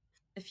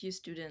a few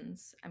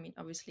students. I mean,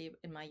 obviously,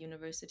 in my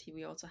university,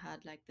 we also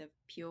had like the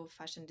pure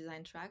fashion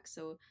design track.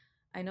 So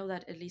I know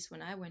that at least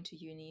when I went to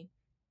uni,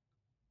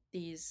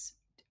 these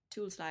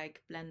tools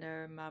like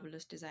Blender,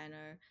 Marvelous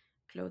Designer,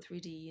 Clo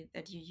 3D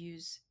that you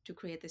use to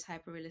create these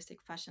hyper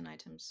realistic fashion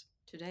items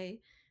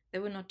today, they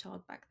were not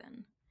taught back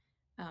then.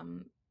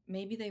 Um,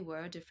 Maybe they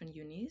were different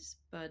unis,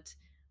 but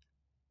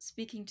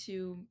speaking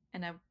to,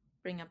 and I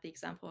bring up the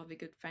example of a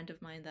good friend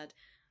of mine that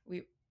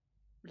we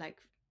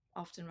like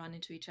often run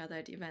into each other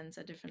at events,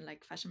 at different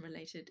like fashion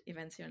related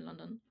events here in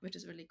London, which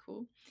is really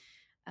cool.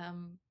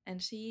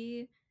 And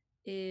she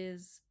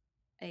is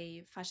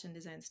a fashion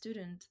design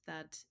student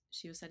that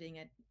she was studying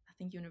at, I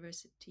think,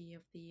 University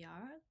of the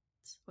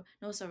Arts.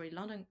 No, sorry,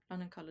 London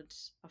College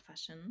of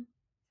Fashion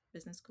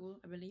Business School,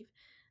 I believe.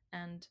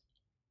 And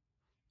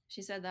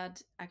she said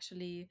that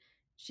actually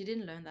she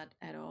didn't learn that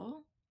at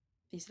all.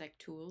 These like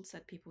tools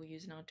that people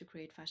use now to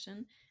create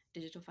fashion,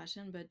 digital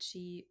fashion, but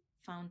she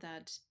found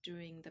that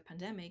during the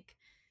pandemic,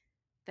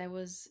 there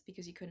was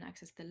because you couldn't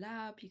access the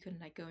lab, you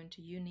couldn't like go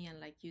into uni and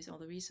like use all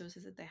the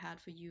resources that they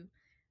had for you.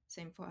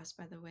 Same for us,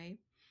 by the way.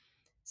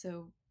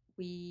 So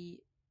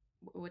we,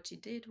 what she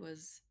did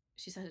was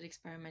she started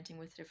experimenting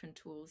with different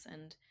tools,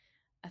 and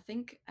I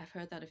think I've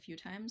heard that a few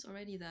times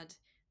already that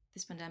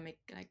this pandemic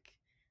like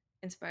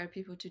inspired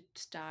people to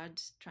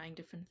start trying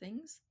different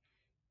things.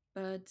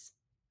 But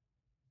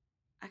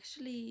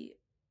actually,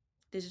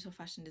 digital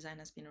fashion design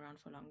has been around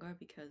for longer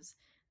because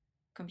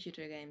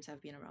computer games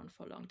have been around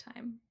for a long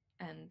time.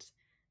 And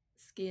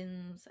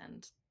skins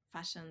and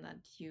fashion that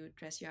you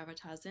dress your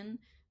avatars in,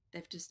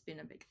 they've just been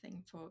a big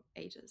thing for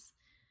ages.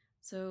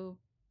 So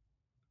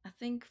I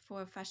think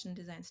for fashion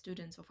design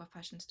students or for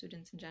fashion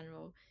students in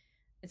general,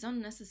 it's not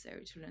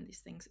necessary to learn these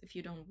things if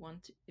you don't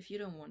want to. If you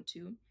don't want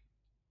to,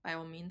 by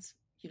all means,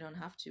 you don't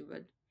have to.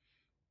 But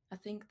I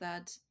think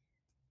that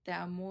there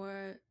are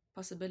more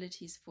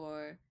possibilities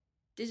for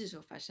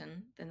digital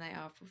fashion than there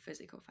are for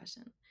physical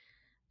fashion.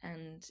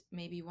 And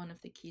maybe one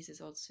of the keys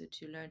is also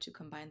to learn to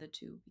combine the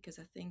two, because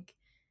I think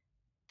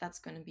that's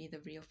going to be the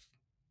real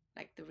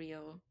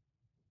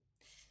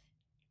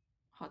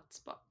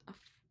hotspot of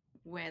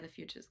where the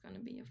future is going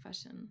to be of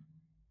fashion.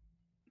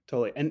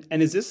 Totally. And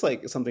is this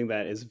like something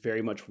that is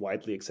very much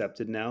widely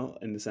accepted now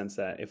in the sense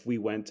that if we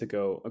went to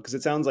go, because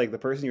it sounds like the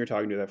person you're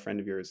talking to, that friend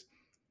of yours,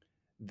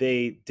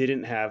 they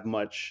didn't have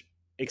much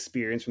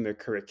experience from their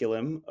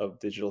curriculum of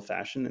digital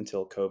fashion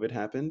until COVID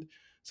happened.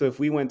 So if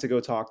we went to go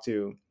talk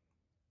to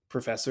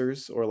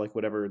professors or like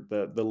whatever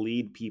the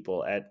lead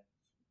people at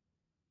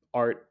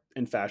art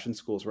and fashion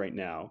schools right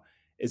now,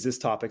 is this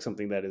topic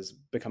something that is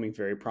becoming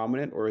very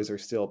prominent, or is there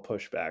still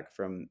pushback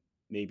from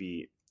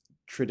maybe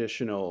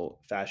traditional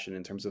fashion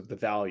in terms of the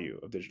value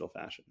of digital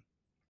fashion?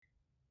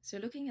 So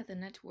looking at the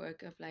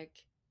network of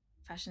like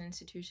fashion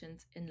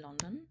institutions in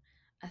London,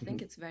 I think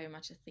Mhm. it's very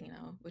much a thing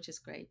now, which is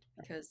great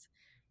because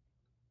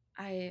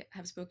I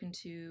have spoken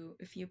to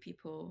a few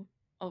people.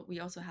 Oh, we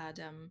also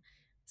had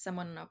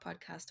someone on our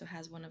podcast who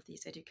has one of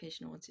these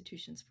educational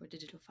institutions for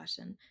digital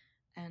fashion,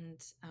 and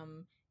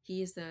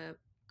he is the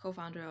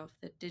co-founder of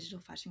the Digital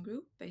Fashion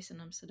Group based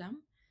in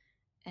Amsterdam.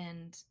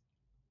 And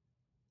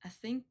I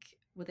think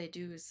what they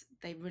do is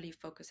they really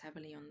focus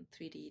heavily on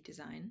 3D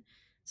design,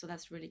 so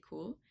that's really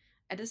cool.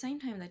 At the same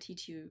time, they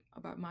teach you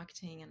about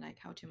marketing and like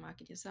how to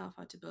market yourself,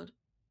 how to build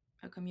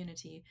a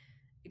community.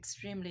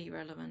 Extremely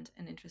relevant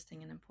and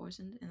interesting and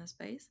important in the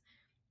space,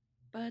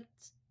 but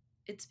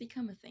it's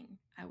become a thing,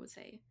 I would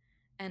say,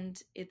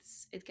 and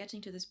it's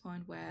getting to this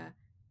point where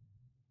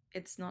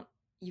it's not,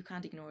 you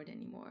can't ignore it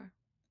anymore.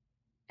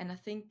 And I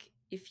think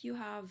if you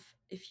have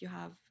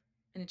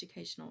an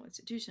educational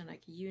institution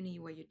like a uni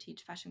where you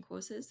teach fashion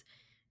courses,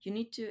 you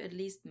need to at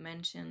least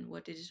mention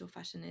what digital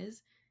fashion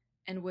is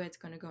and where it's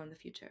going to go in the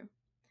future,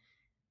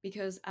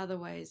 because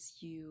otherwise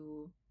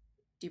you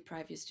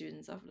deprive your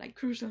students of like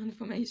crucial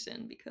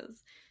information,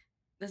 because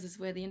this is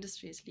where the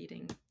industry is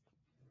leading.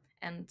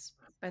 And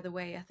by the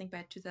way, I think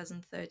by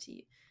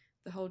 2030,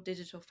 the whole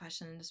digital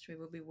fashion industry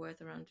will be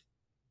worth around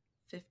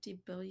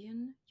 50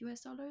 billion US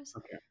dollars.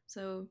 Okay.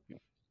 So Yeah.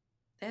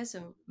 there's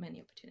so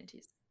many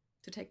opportunities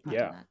to take part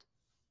in Yeah. that.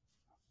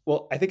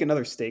 Well, I think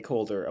another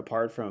stakeholder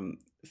apart from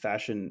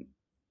fashion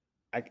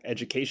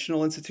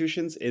educational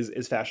institutions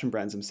is fashion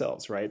brands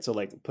themselves, right? So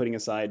like putting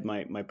aside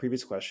my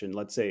previous question,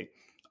 let's say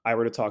I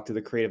were to talk to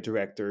the creative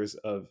directors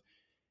of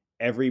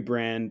every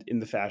brand in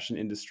the fashion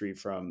industry,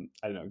 from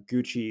I don't know,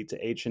 Gucci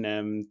to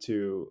H&M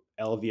to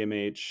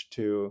LVMH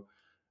to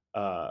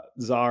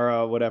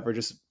Zara, whatever,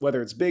 just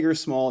whether it's big or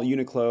small,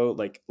 Uniqlo,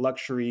 like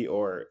luxury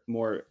or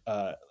more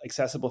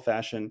accessible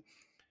fashion.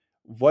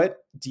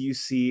 What do you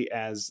see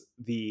as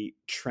the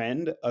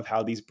trend of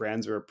how these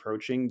brands are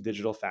approaching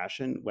digital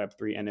fashion,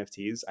 Web3,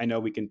 NFTs? I know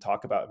we can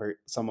talk about very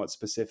somewhat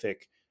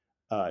specific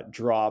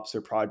drops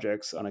or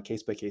projects on a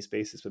case by case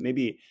basis, but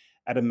maybe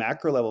at a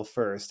macro level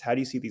first, how do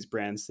you see these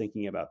brands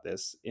thinking about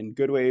this in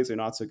good ways or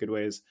not so good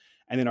ways?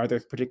 And then are there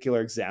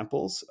particular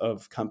examples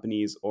of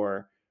companies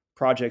or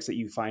projects that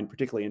you find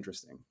particularly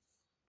interesting?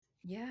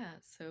 Yeah,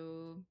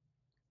 so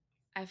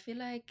I feel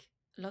like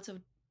lots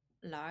of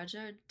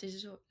larger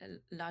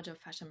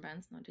fashion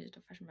brands, not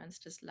digital fashion brands,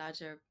 just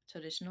larger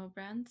traditional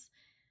brands,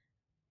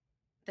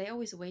 they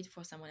always wait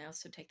for someone else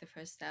to take the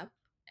first step,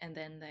 and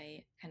then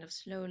they kind of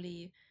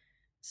slowly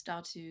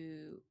start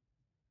to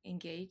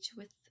engage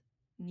with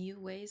new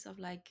ways of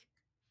like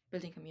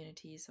building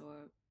communities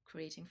or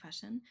creating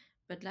fashion.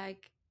 But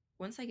like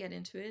once I get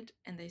into it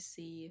and they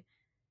see,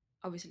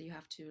 obviously you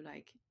have to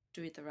like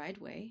do it the right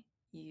way,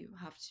 you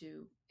have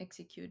to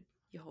execute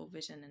your whole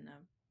vision in a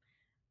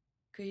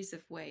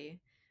cohesive way,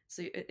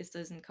 so it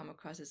doesn't come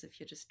across as if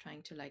you're just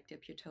trying to like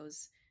dip your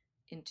toes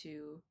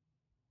into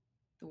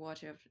the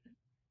water of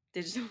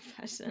digital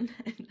fashion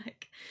and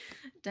like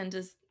then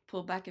just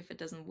pull back if it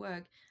doesn't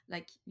work.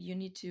 Like you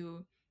need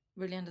to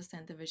really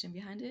understand the vision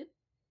behind it,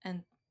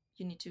 and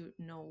you need to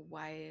know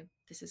why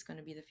this is going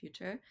to be the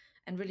future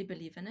and really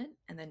believe in it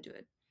and then do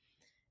it.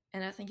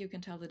 And I think you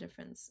can tell the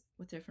difference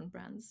with different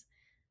brands.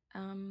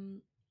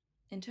 um,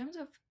 in terms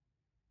of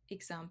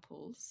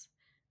examples,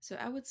 so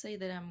I would say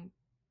that I'm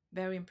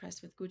very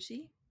impressed with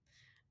Gucci.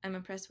 I'm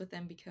impressed with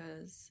them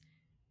because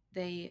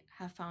they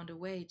have found a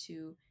way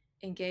to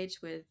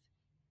engage with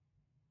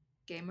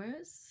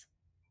gamers,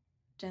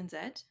 Gen Z,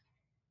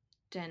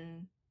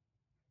 Gen,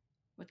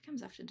 what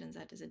comes after Gen Z?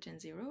 Is it Gen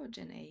Zero or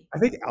Gen A? I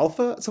think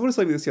Alpha. Someone was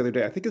telling me this the other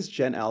day. I think it's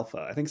Gen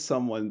Alpha. I think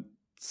some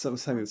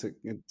something Oh, that's at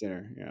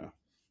dinner. Yeah.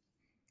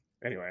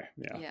 Anyway,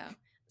 yeah. yeah.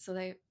 So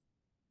they,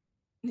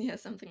 yeah,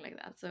 something like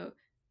that. So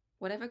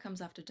whatever comes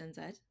after Gen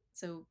Z.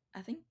 So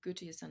I think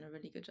Gucci has done a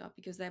really good job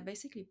because they're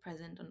basically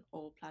present on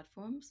all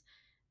platforms,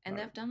 and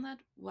Right. they've done that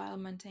while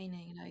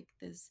maintaining like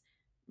this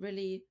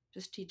really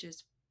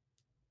prestigious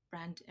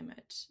brand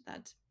image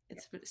that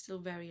still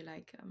very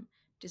like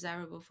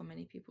desirable for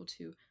many people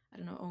to, I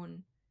don't know,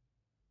 own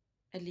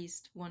at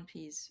least one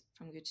piece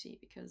from Gucci,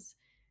 because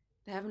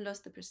they haven't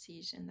lost the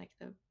prestige and like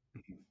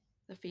Mhm.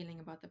 the feeling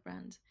about the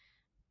brand.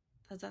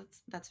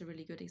 That's a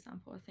really good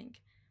example, I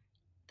think.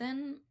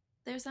 Then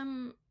there's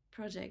some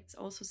projects,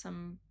 also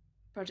some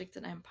projects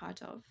that I'm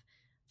part of.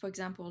 For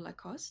example,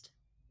 Lacoste.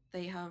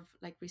 They have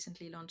like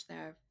recently launched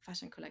their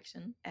fashion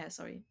collection,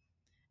 sorry,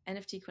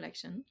 NFT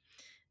collection.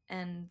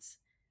 And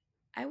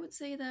I would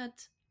say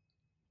that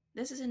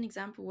this is an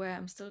example where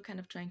I'm still kind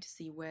of trying to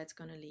see where it's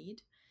going to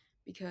lead,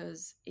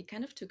 because it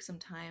kind of took some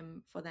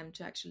time for them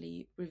to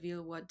actually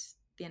reveal what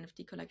the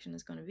NFT collection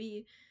is going to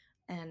be.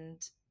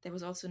 And there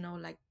was also no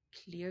like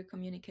clear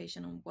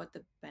communication on what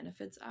the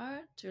benefits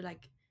are to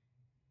like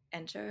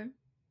enter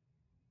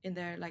in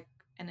their like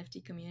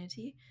NFT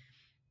community.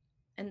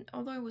 And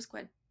although it was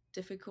quite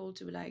difficult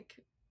to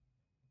like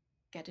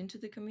get into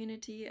the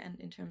community and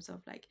in terms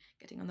of like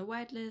getting on the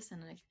whitelist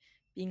and like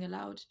being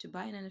allowed to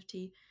buy an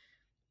NFT,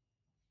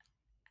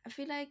 I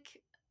feel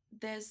like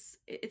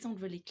it's not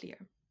really clear.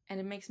 And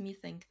it makes me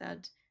think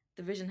that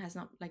the vision has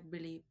not like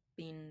really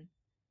been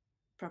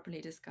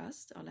properly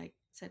discussed or like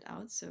set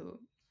out. So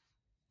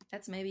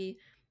that's maybe,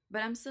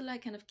 but I'm still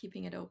like kind of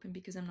keeping it open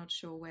because I'm not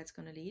sure where it's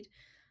going to lead.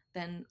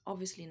 Then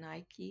obviously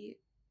Nike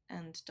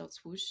and Dot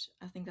Swoosh,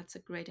 I think that's a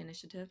great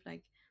initiative.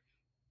 Like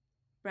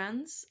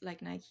brands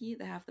like Nike,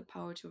 they have the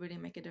power to really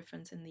make a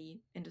difference in the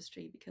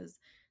industry because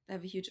they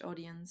have a huge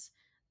audience.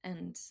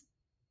 And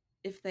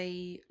if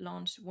they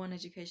launch one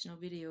educational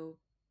video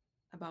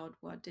about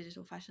what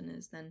digital fashion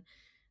is, then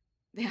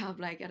they have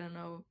like, I don't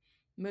know,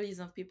 millions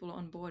of people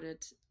on board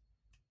it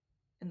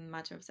in a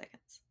matter of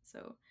seconds.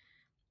 So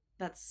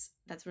that's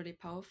really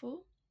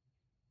powerful.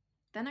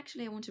 Then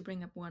actually I want to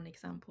bring up one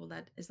example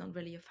that is not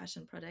really a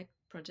fashion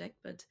project,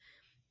 but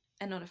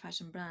and not a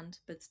fashion brand,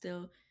 but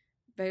still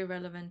very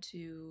relevant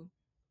to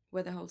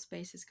where the whole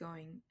space is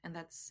going, and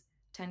that's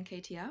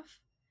 10KTF,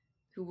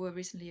 who were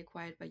recently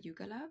acquired by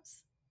Yuga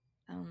Labs.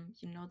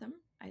 You know them,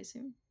 I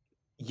assume.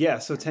 Yeah,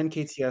 so Yeah.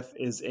 10KTF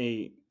is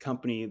a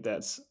company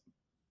that's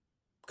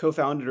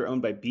co-founded or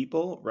owned by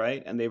Beeple,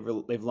 right? And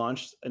they've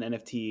launched an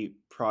NFT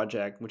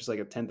project, which is like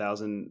a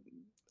 10,000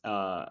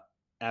 uh,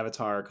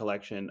 avatar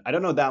collection. I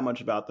don't know that much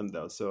about them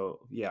though, so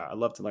yeah, I'd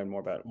love to learn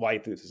more about why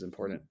this is Mhm.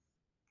 important.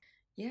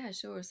 Yeah,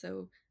 sure.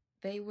 So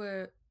they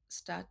were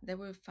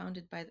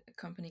founded by a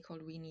company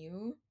called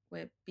Renew,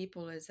 where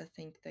People is I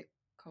think the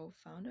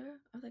co-founder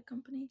of that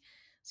company.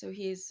 So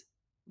he's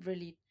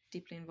really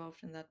deeply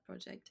involved in that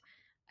project.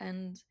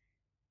 And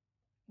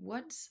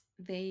what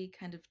they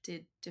kind of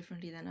did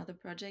differently than other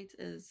projects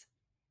is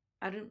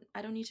I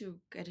don't need to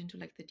get into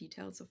like the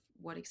details of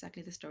what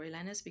exactly the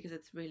storyline is because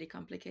it's really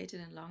complicated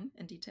and long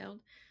and detailed,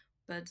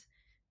 but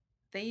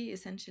they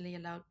essentially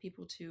allowed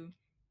people to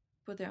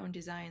put their own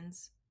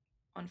designs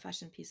on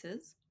fashion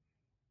pieces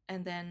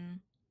and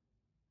then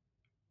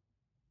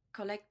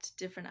collect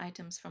different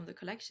items from the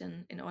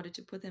collection in order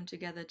to put them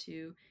together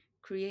to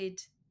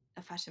create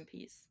a fashion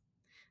piece.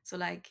 So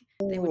like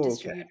they would Oh, okay.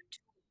 distribute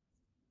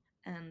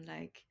and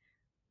like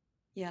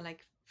yeah,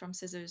 like from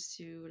scissors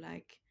to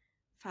like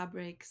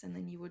fabrics, and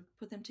then you would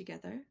put them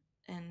together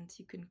and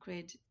you can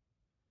create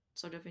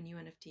sort of a new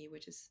NFT,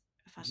 which is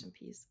a fashion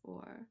piece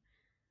or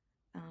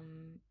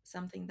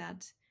something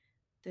that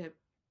the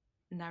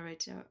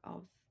narrator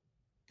of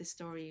the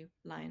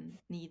storyline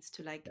needs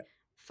to like Yeah.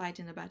 fight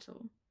in a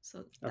battle.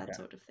 So that Okay.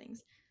 sort of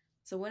things.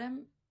 So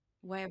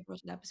why I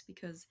brought it up is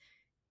because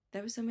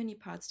there are so many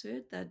parts to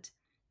it that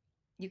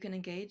you can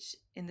engage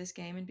in this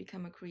game and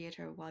become a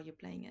creator while you're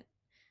playing it.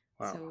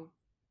 Wow. So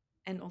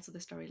and also the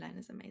storyline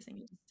is amazing.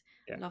 I just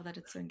Yeah. love that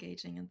it's so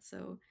engaging and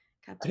so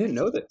I didn't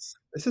know captivating. this.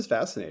 This is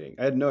fascinating.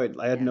 I had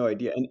Yeah. no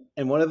idea.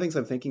 And one of the things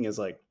I'm thinking is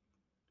like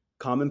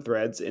common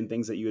threads in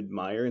things that you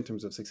admire in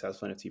terms of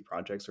successful NFT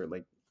projects or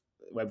like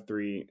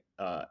Web3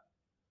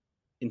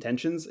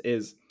 intentions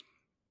is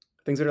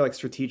things that are like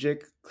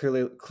strategic,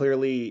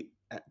 clearly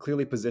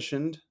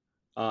positioned,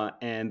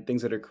 and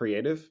things that are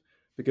creative.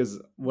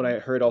 Because what Mhm. I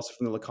heard also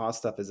from the Lacoste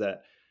stuff is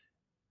that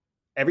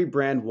every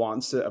brand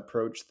wants to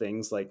approach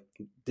things like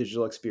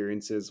digital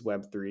experiences,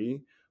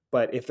 Web3,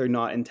 but if they're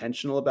not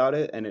intentional about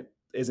it and it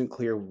isn't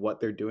clear what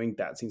they're doing,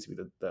 that seems to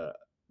be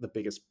the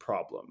biggest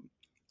problem.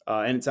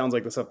 And it sounds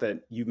like the stuff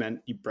that you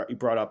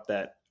brought up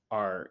that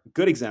are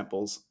good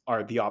examples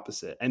are the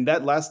opposite. And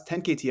that last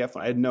 10KTF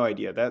one, I had no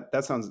idea.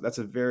 That sounds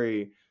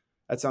very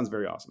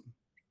awesome.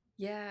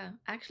 Yeah,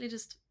 actually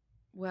just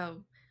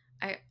well,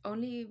 I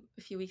only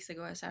a few weeks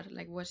ago I started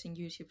like watching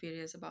YouTube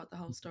videos about the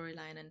whole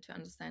storyline and to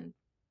understand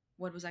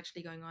what was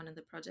actually going on in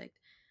the project.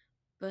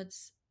 But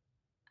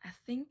I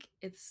think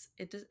it's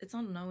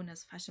not known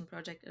as fashion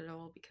project at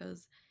all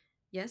because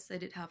yes, they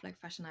did have like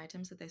fashion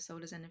items that they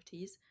sold as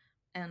NFTs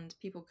and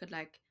people could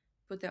like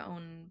put their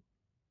own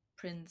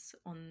prints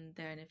on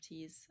their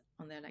NFTs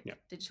on their Yeah.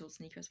 like digital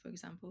sneakers, for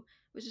example,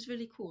 which is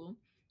really cool.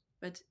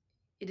 But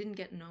it didn't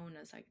get known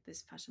as like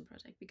this fashion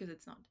project because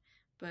it's not.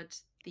 But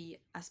the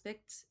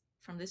aspects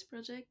from this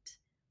project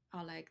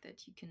are like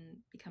that you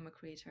can become a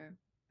creator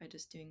by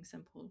just doing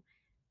simple,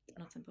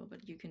 not simple,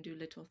 but you can do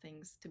little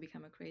things to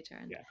become a creator.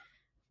 And Yeah.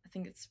 I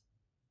think it's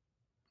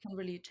can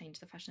really change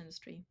the fashion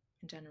industry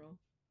in general.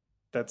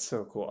 That's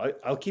so cool.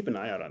 I'll keep an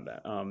eye out on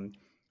that.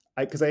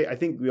 I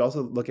think we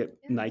also look at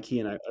Yeah. Nike,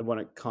 and I want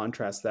to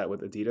contrast that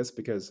with Adidas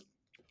because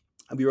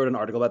we wrote an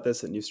article about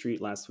this at New Street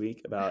last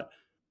week about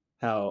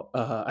how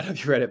I don't know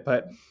if you read it,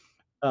 but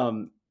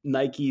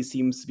Nike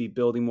seems to be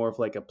building more of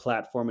like a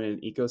platform and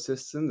an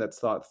ecosystem that's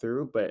thought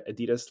through. But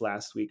Adidas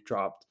last week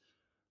dropped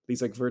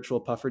these like virtual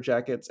puffer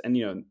jackets, and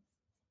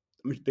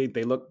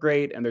they look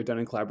great and they're done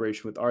in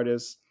collaboration with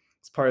artists.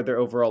 It's part of their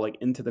overall like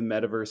into the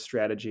metaverse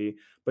strategy.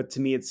 But to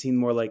me, it seemed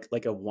more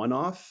like a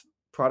one-off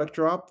product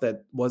drop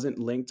that wasn't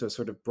linked to a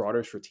sort of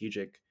broader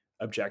strategic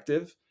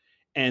objective.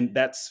 And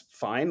that's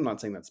fine. I'm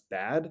not saying that's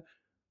bad,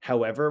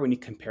 However, when you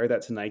compare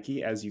that to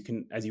Nike, as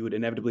you would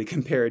inevitably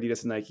compare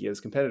Adidas and Nike as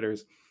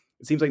competitors,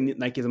 it seems like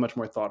Nike has a much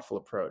more thoughtful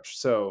approach.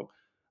 So,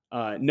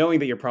 knowing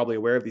that you're probably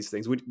aware of these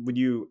things, would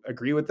you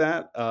agree with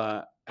that?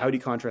 How do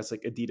you contrast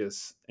like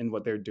Adidas and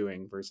what they're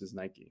doing versus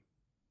Nike?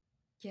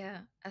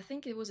 Yeah, I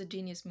think it was a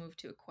genius move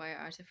to acquire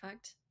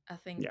Artifact. I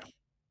Yeah, think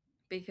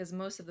because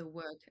most of the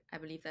work I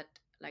believe that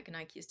like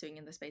Nike is doing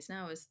in the space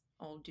now is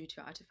all due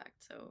to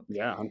Artifact. So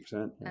yeah,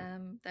 100%. Yeah,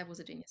 that was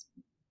a genius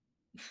move.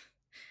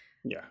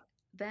 yeah,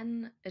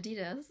 Then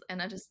Adidas,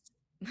 and I just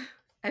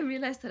I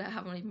realized that I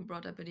haven't even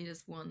brought up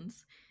Adidas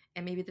once,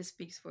 and maybe this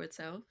speaks for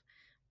itself.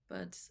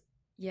 But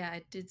yeah,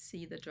 I did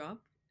see the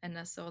drop, and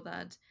I saw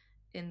that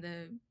in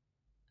the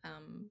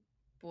um,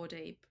 Bored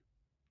Ape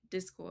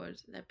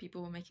Discord that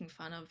people were making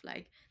fun of,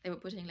 like they were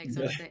putting like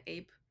sort of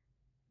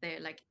their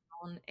like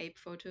on ape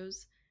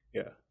photos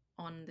yeah,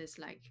 on this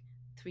like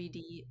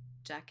 3D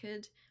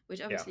jacket,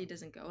 which yeah. obviously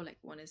doesn't go like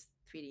one is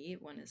 3D,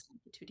 one is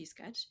like a 2D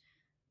sketch,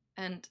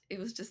 and it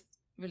was just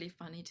really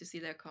funny to see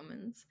their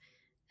comments.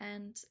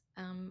 And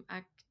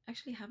I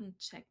actually haven't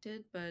checked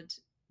it, but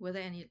were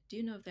there any? Do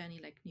you know if there are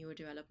any like newer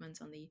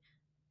developments on the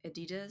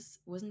Adidas?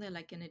 Wasn't there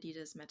like an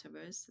Adidas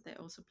metaverse?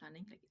 They're also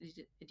planning like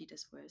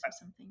Adidas Verse or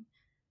something.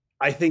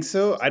 I think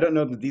Did so. you I see don't that?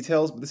 know the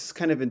details, but this is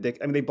kind of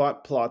indicative. I mean, they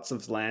bought plots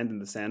of land in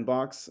the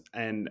sandbox,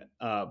 and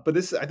but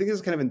this I think this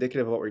is kind of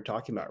indicative of what we're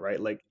talking Yeah. about, right?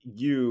 Like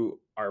you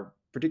are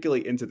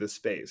particularly into this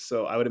space,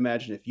 so I would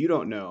imagine if you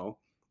don't know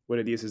what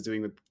Adidas is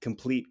doing with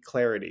complete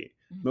clarity,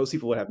 Mhm. most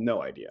people would have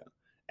no idea.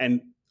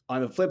 And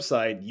on the flip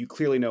side, you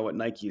clearly know what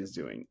Nike is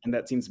doing, and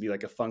that seems to be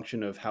like a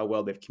function of how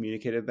well they've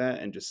communicated that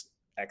and just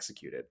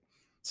executed.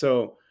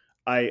 So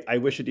I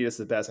wish Adidas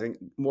the best. I think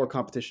more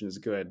competition is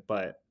good,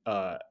 but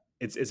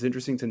it's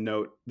interesting to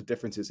note the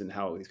differences in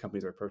how these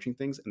companies are approaching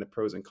things and the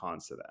pros and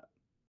cons to that.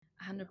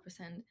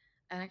 100%.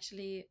 And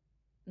actually,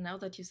 now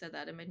that you said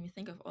that, it made me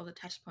think of all the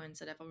touch points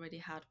that I've already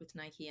had with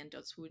Nike and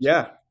Dot Swoosh,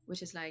 Yeah,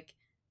 which is like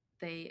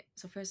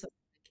so first of all,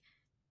 like,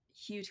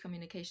 huge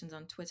communications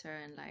on Twitter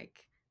and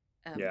like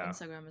yeah,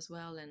 Instagram as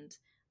well, and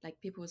like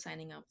people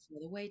signing up for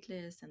the wait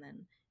list and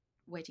then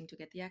waiting to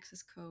get the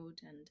access code.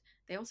 And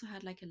they also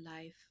had like a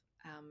live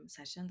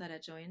session that I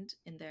joined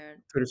in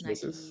their Twitter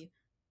Spaces. Nike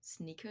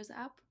sneakers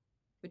app,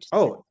 which is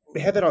really Oh, they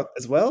cool. had that out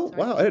as well. Sorry?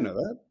 Wow, I didn't know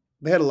that.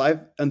 They had a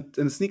live and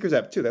the sneakers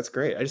app too. That's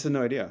great. I just had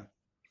no idea.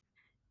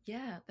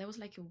 Yeah, that was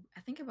like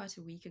I think about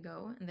a week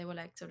ago, and they were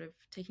like sort of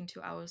taking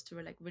 2 hours to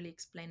like really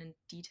explain in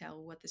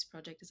detail what this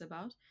project is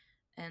about,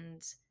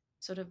 and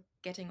sort of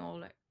getting all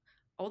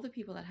the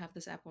people that have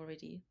this app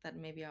already that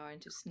maybe are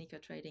into sneaker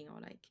trading or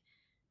like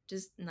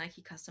just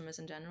Nike customers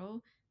in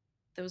general.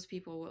 Those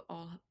people will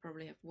all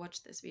probably have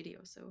watched this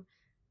video, so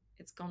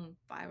it's gone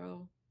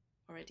viral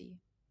already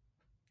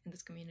in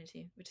this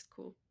community, which is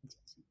cool.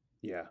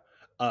 Yeah.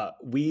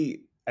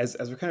 We as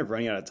we're kind of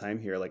running out of time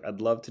here, like I'd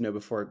love to know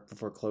before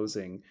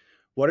closing,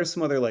 what are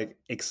some other like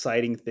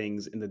exciting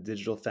things in the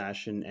digital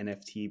fashion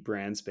NFT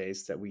brand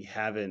space that we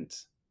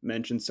haven't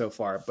mentioned so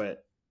far,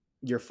 but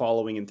you're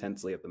following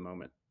intensely at the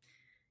moment?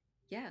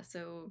 Yeah,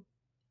 so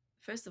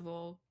first of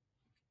all,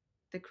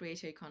 the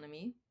creator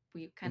economy.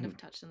 We kind of Mhm.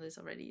 touched on this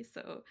already,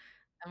 so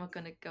I'm not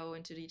going to go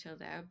into detail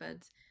there,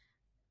 but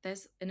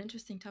there's an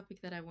interesting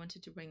topic that I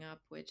wanted to bring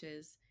up, which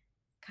is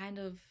kind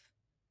of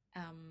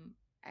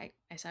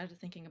I started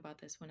thinking about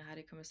this when I had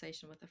a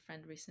conversation with a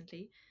friend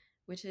recently,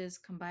 which is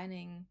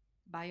combining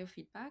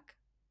biofeedback.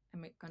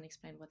 I'm going to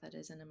explain what that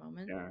is in a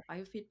moment. Yeah.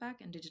 Biofeedback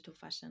and digital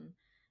fashion.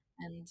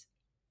 And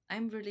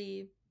I'm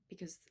really,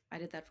 because I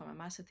did that for my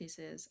master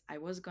thesis, I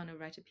was going to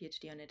write a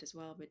PhD on it as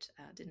well, which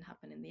didn't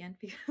happen in the end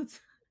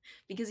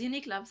because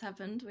Unique Labs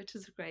happened, which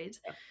is great.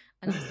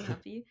 And I'm so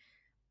happy.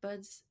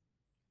 But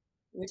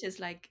which is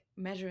like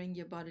measuring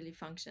your bodily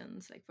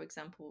functions, like for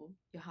example,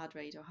 your heart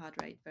rate or heart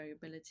rate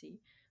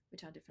variability,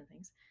 which are different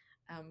things.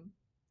 Um,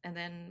 and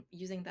then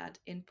using that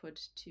input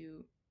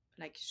to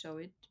like show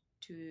it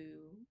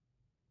to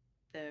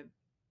the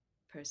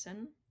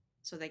person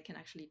so they can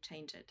actually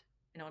change it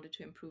in order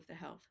to improve their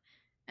health.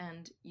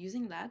 And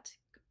using that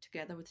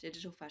together with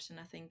digital fashion,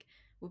 I think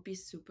would be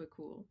super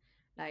cool.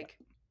 Like,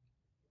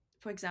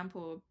 for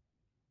example,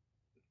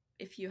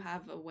 if you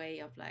have a way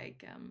of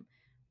like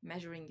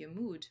measuring your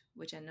mood,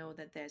 which I know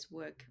that there's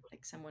work,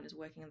 like someone is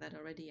working on that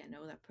already, I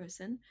know that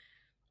person,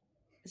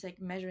 it's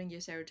like measuring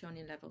your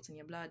serotonin levels in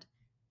your blood,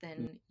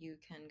 then you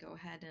can go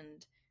ahead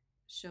and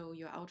show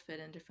your outfit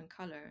in different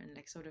color and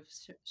like sort of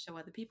show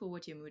other people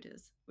what your mood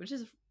is, which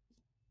is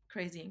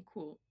crazy and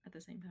cool at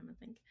the same time, I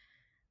think.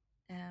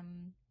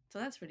 So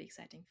that's really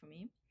exciting for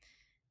me.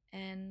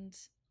 And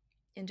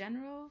in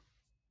general,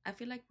 I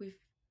feel like we've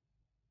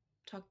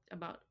talked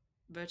about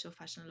virtual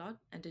fashion a lot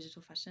and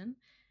digital fashion,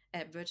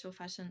 virtual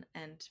fashion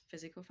and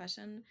physical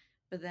fashion.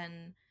 But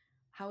then,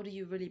 how do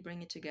you really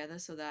bring it together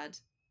so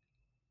that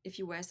if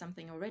you wear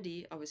something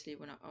already, obviously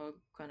we're not all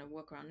gonna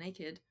walk around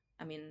naked.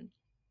 I mean,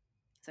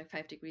 it's like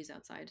 5 degrees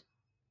outside.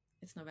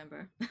 It's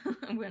November.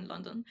 We're in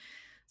London,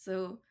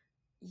 so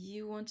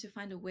you want to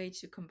find a way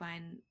to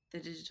combine the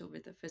digital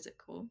with the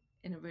physical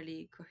in a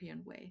really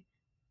coherent way.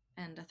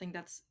 And I think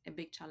that's a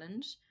big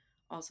challenge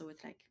also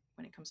with like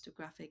when it comes to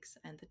graphics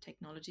and the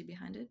technology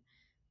behind it.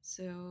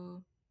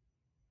 So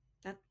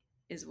that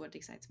is what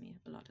excites me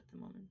a lot at the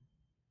moment.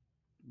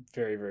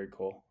 Very, very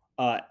cool.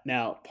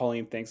 Now,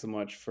 Pauline, thanks so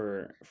much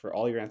for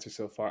all your answers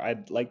so far.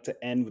 I'd like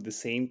to end with the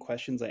same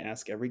questions I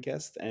ask every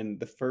guest, and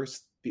the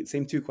first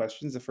same two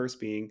questions. The first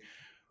being,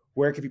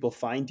 where can people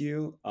find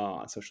you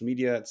on social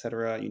media,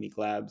 etc., Unique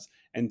Labs,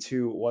 and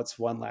two, what's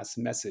one last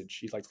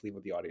message you'd like to leave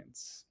with the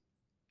audience?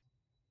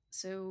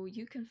 So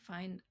you can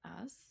find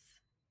us,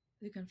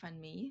 you can find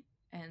me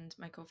and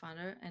my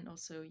co-founder and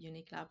also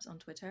Unique Labs on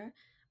Twitter.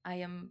 I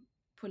am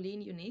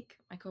Pauline Unique.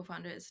 My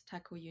co-founder is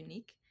Taco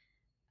Unique,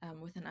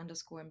 with an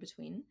underscore in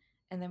between.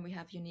 And then we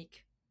have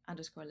Unique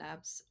underscore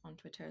Labs on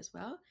Twitter as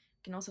well.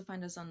 You can also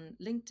find us on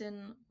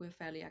LinkedIn. We're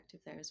fairly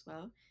active there as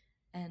well.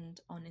 And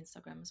on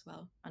Instagram as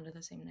well, under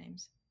the same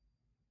names.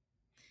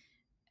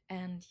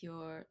 And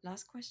your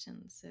last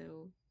question.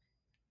 So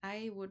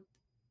I would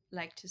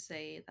like to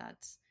say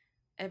that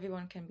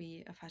everyone can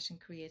be a fashion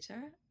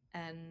creator.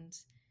 And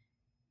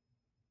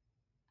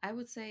I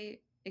would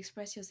say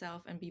express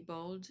yourself and be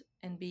bold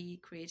and be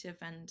creative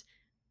and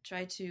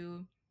try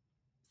to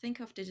think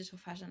of digital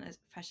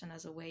fashion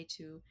as a way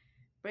to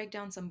break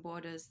down some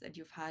borders that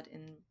you've had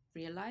in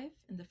real life,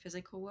 in the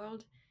physical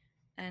world,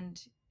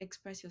 and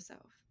express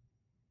yourself.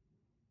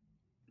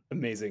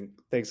 Amazing.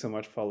 Thanks so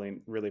much,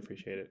 Pauline. Really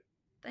appreciate it.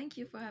 Thank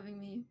you for having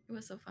me. It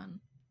was so fun.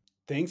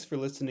 Thanks for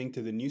listening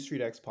to the New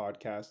Street X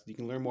podcast. You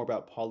can learn more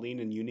about Pauline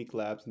and Unique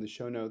Labs in the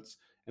show notes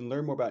and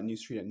learn more about New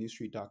Street at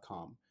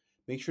newstreet.com.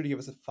 Make sure to give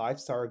us a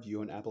 5-star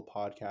review on Apple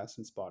Podcasts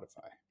and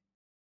Spotify.